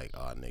and be like,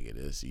 "Oh, nigga,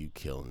 this you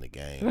killing the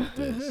game with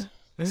this."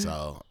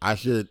 So I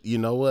should, you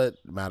know what?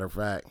 Matter of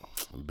fact,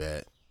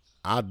 bet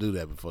I'll do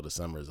that before the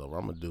summer is over.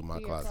 I'm gonna do my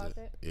Do your closet.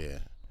 closet? Yeah,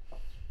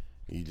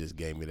 you just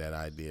gave me that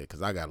idea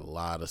because I got a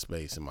lot of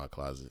space in my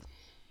closet.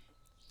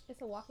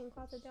 It's a walk-in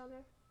closet down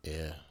there.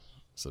 Yeah,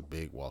 it's a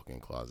big walk-in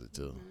closet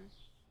too.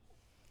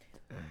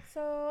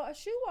 So a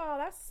shoe wall,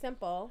 that's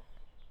simple.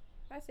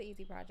 That's an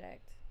easy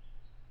project.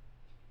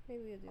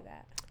 Maybe we'll do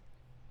that.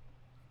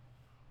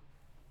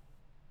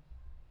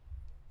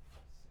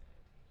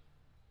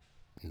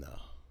 No,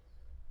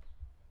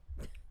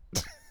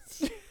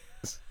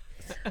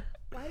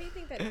 Why do you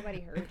think that nobody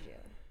heard you?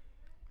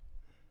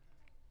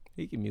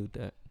 He can mute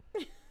that.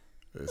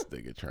 this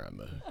nigga trying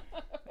to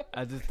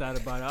I just thought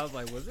about it. I was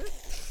like, was it?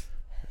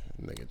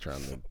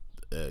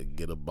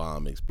 Get a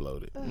bomb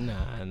exploded. Nah,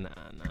 I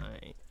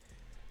ain't.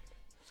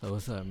 So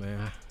what's up,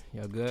 man?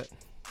 Y'all good?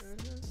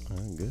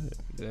 I'm good.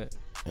 Good.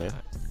 Yeah.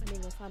 I need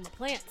to go find my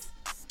plants.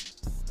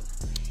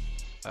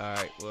 All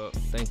right. Well,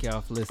 thank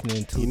y'all for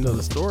listening to You know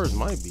the stores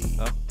might be.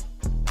 Oh.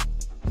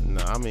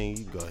 No, I mean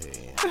you go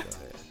ahead. Go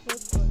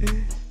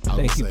ahead.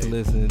 Thank you for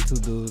listening to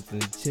Dudes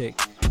and Chick.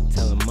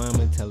 Tell a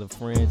mama, tell a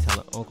friend, tell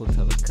an uncle,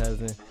 tell a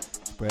cousin.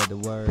 Spread the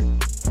word.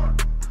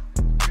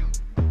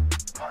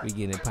 We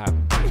getting it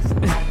poppin'.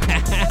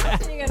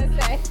 What are you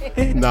gonna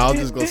say? No, I was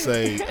just gonna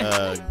say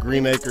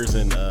Green Acres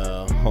and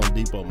Home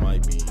Depot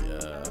might be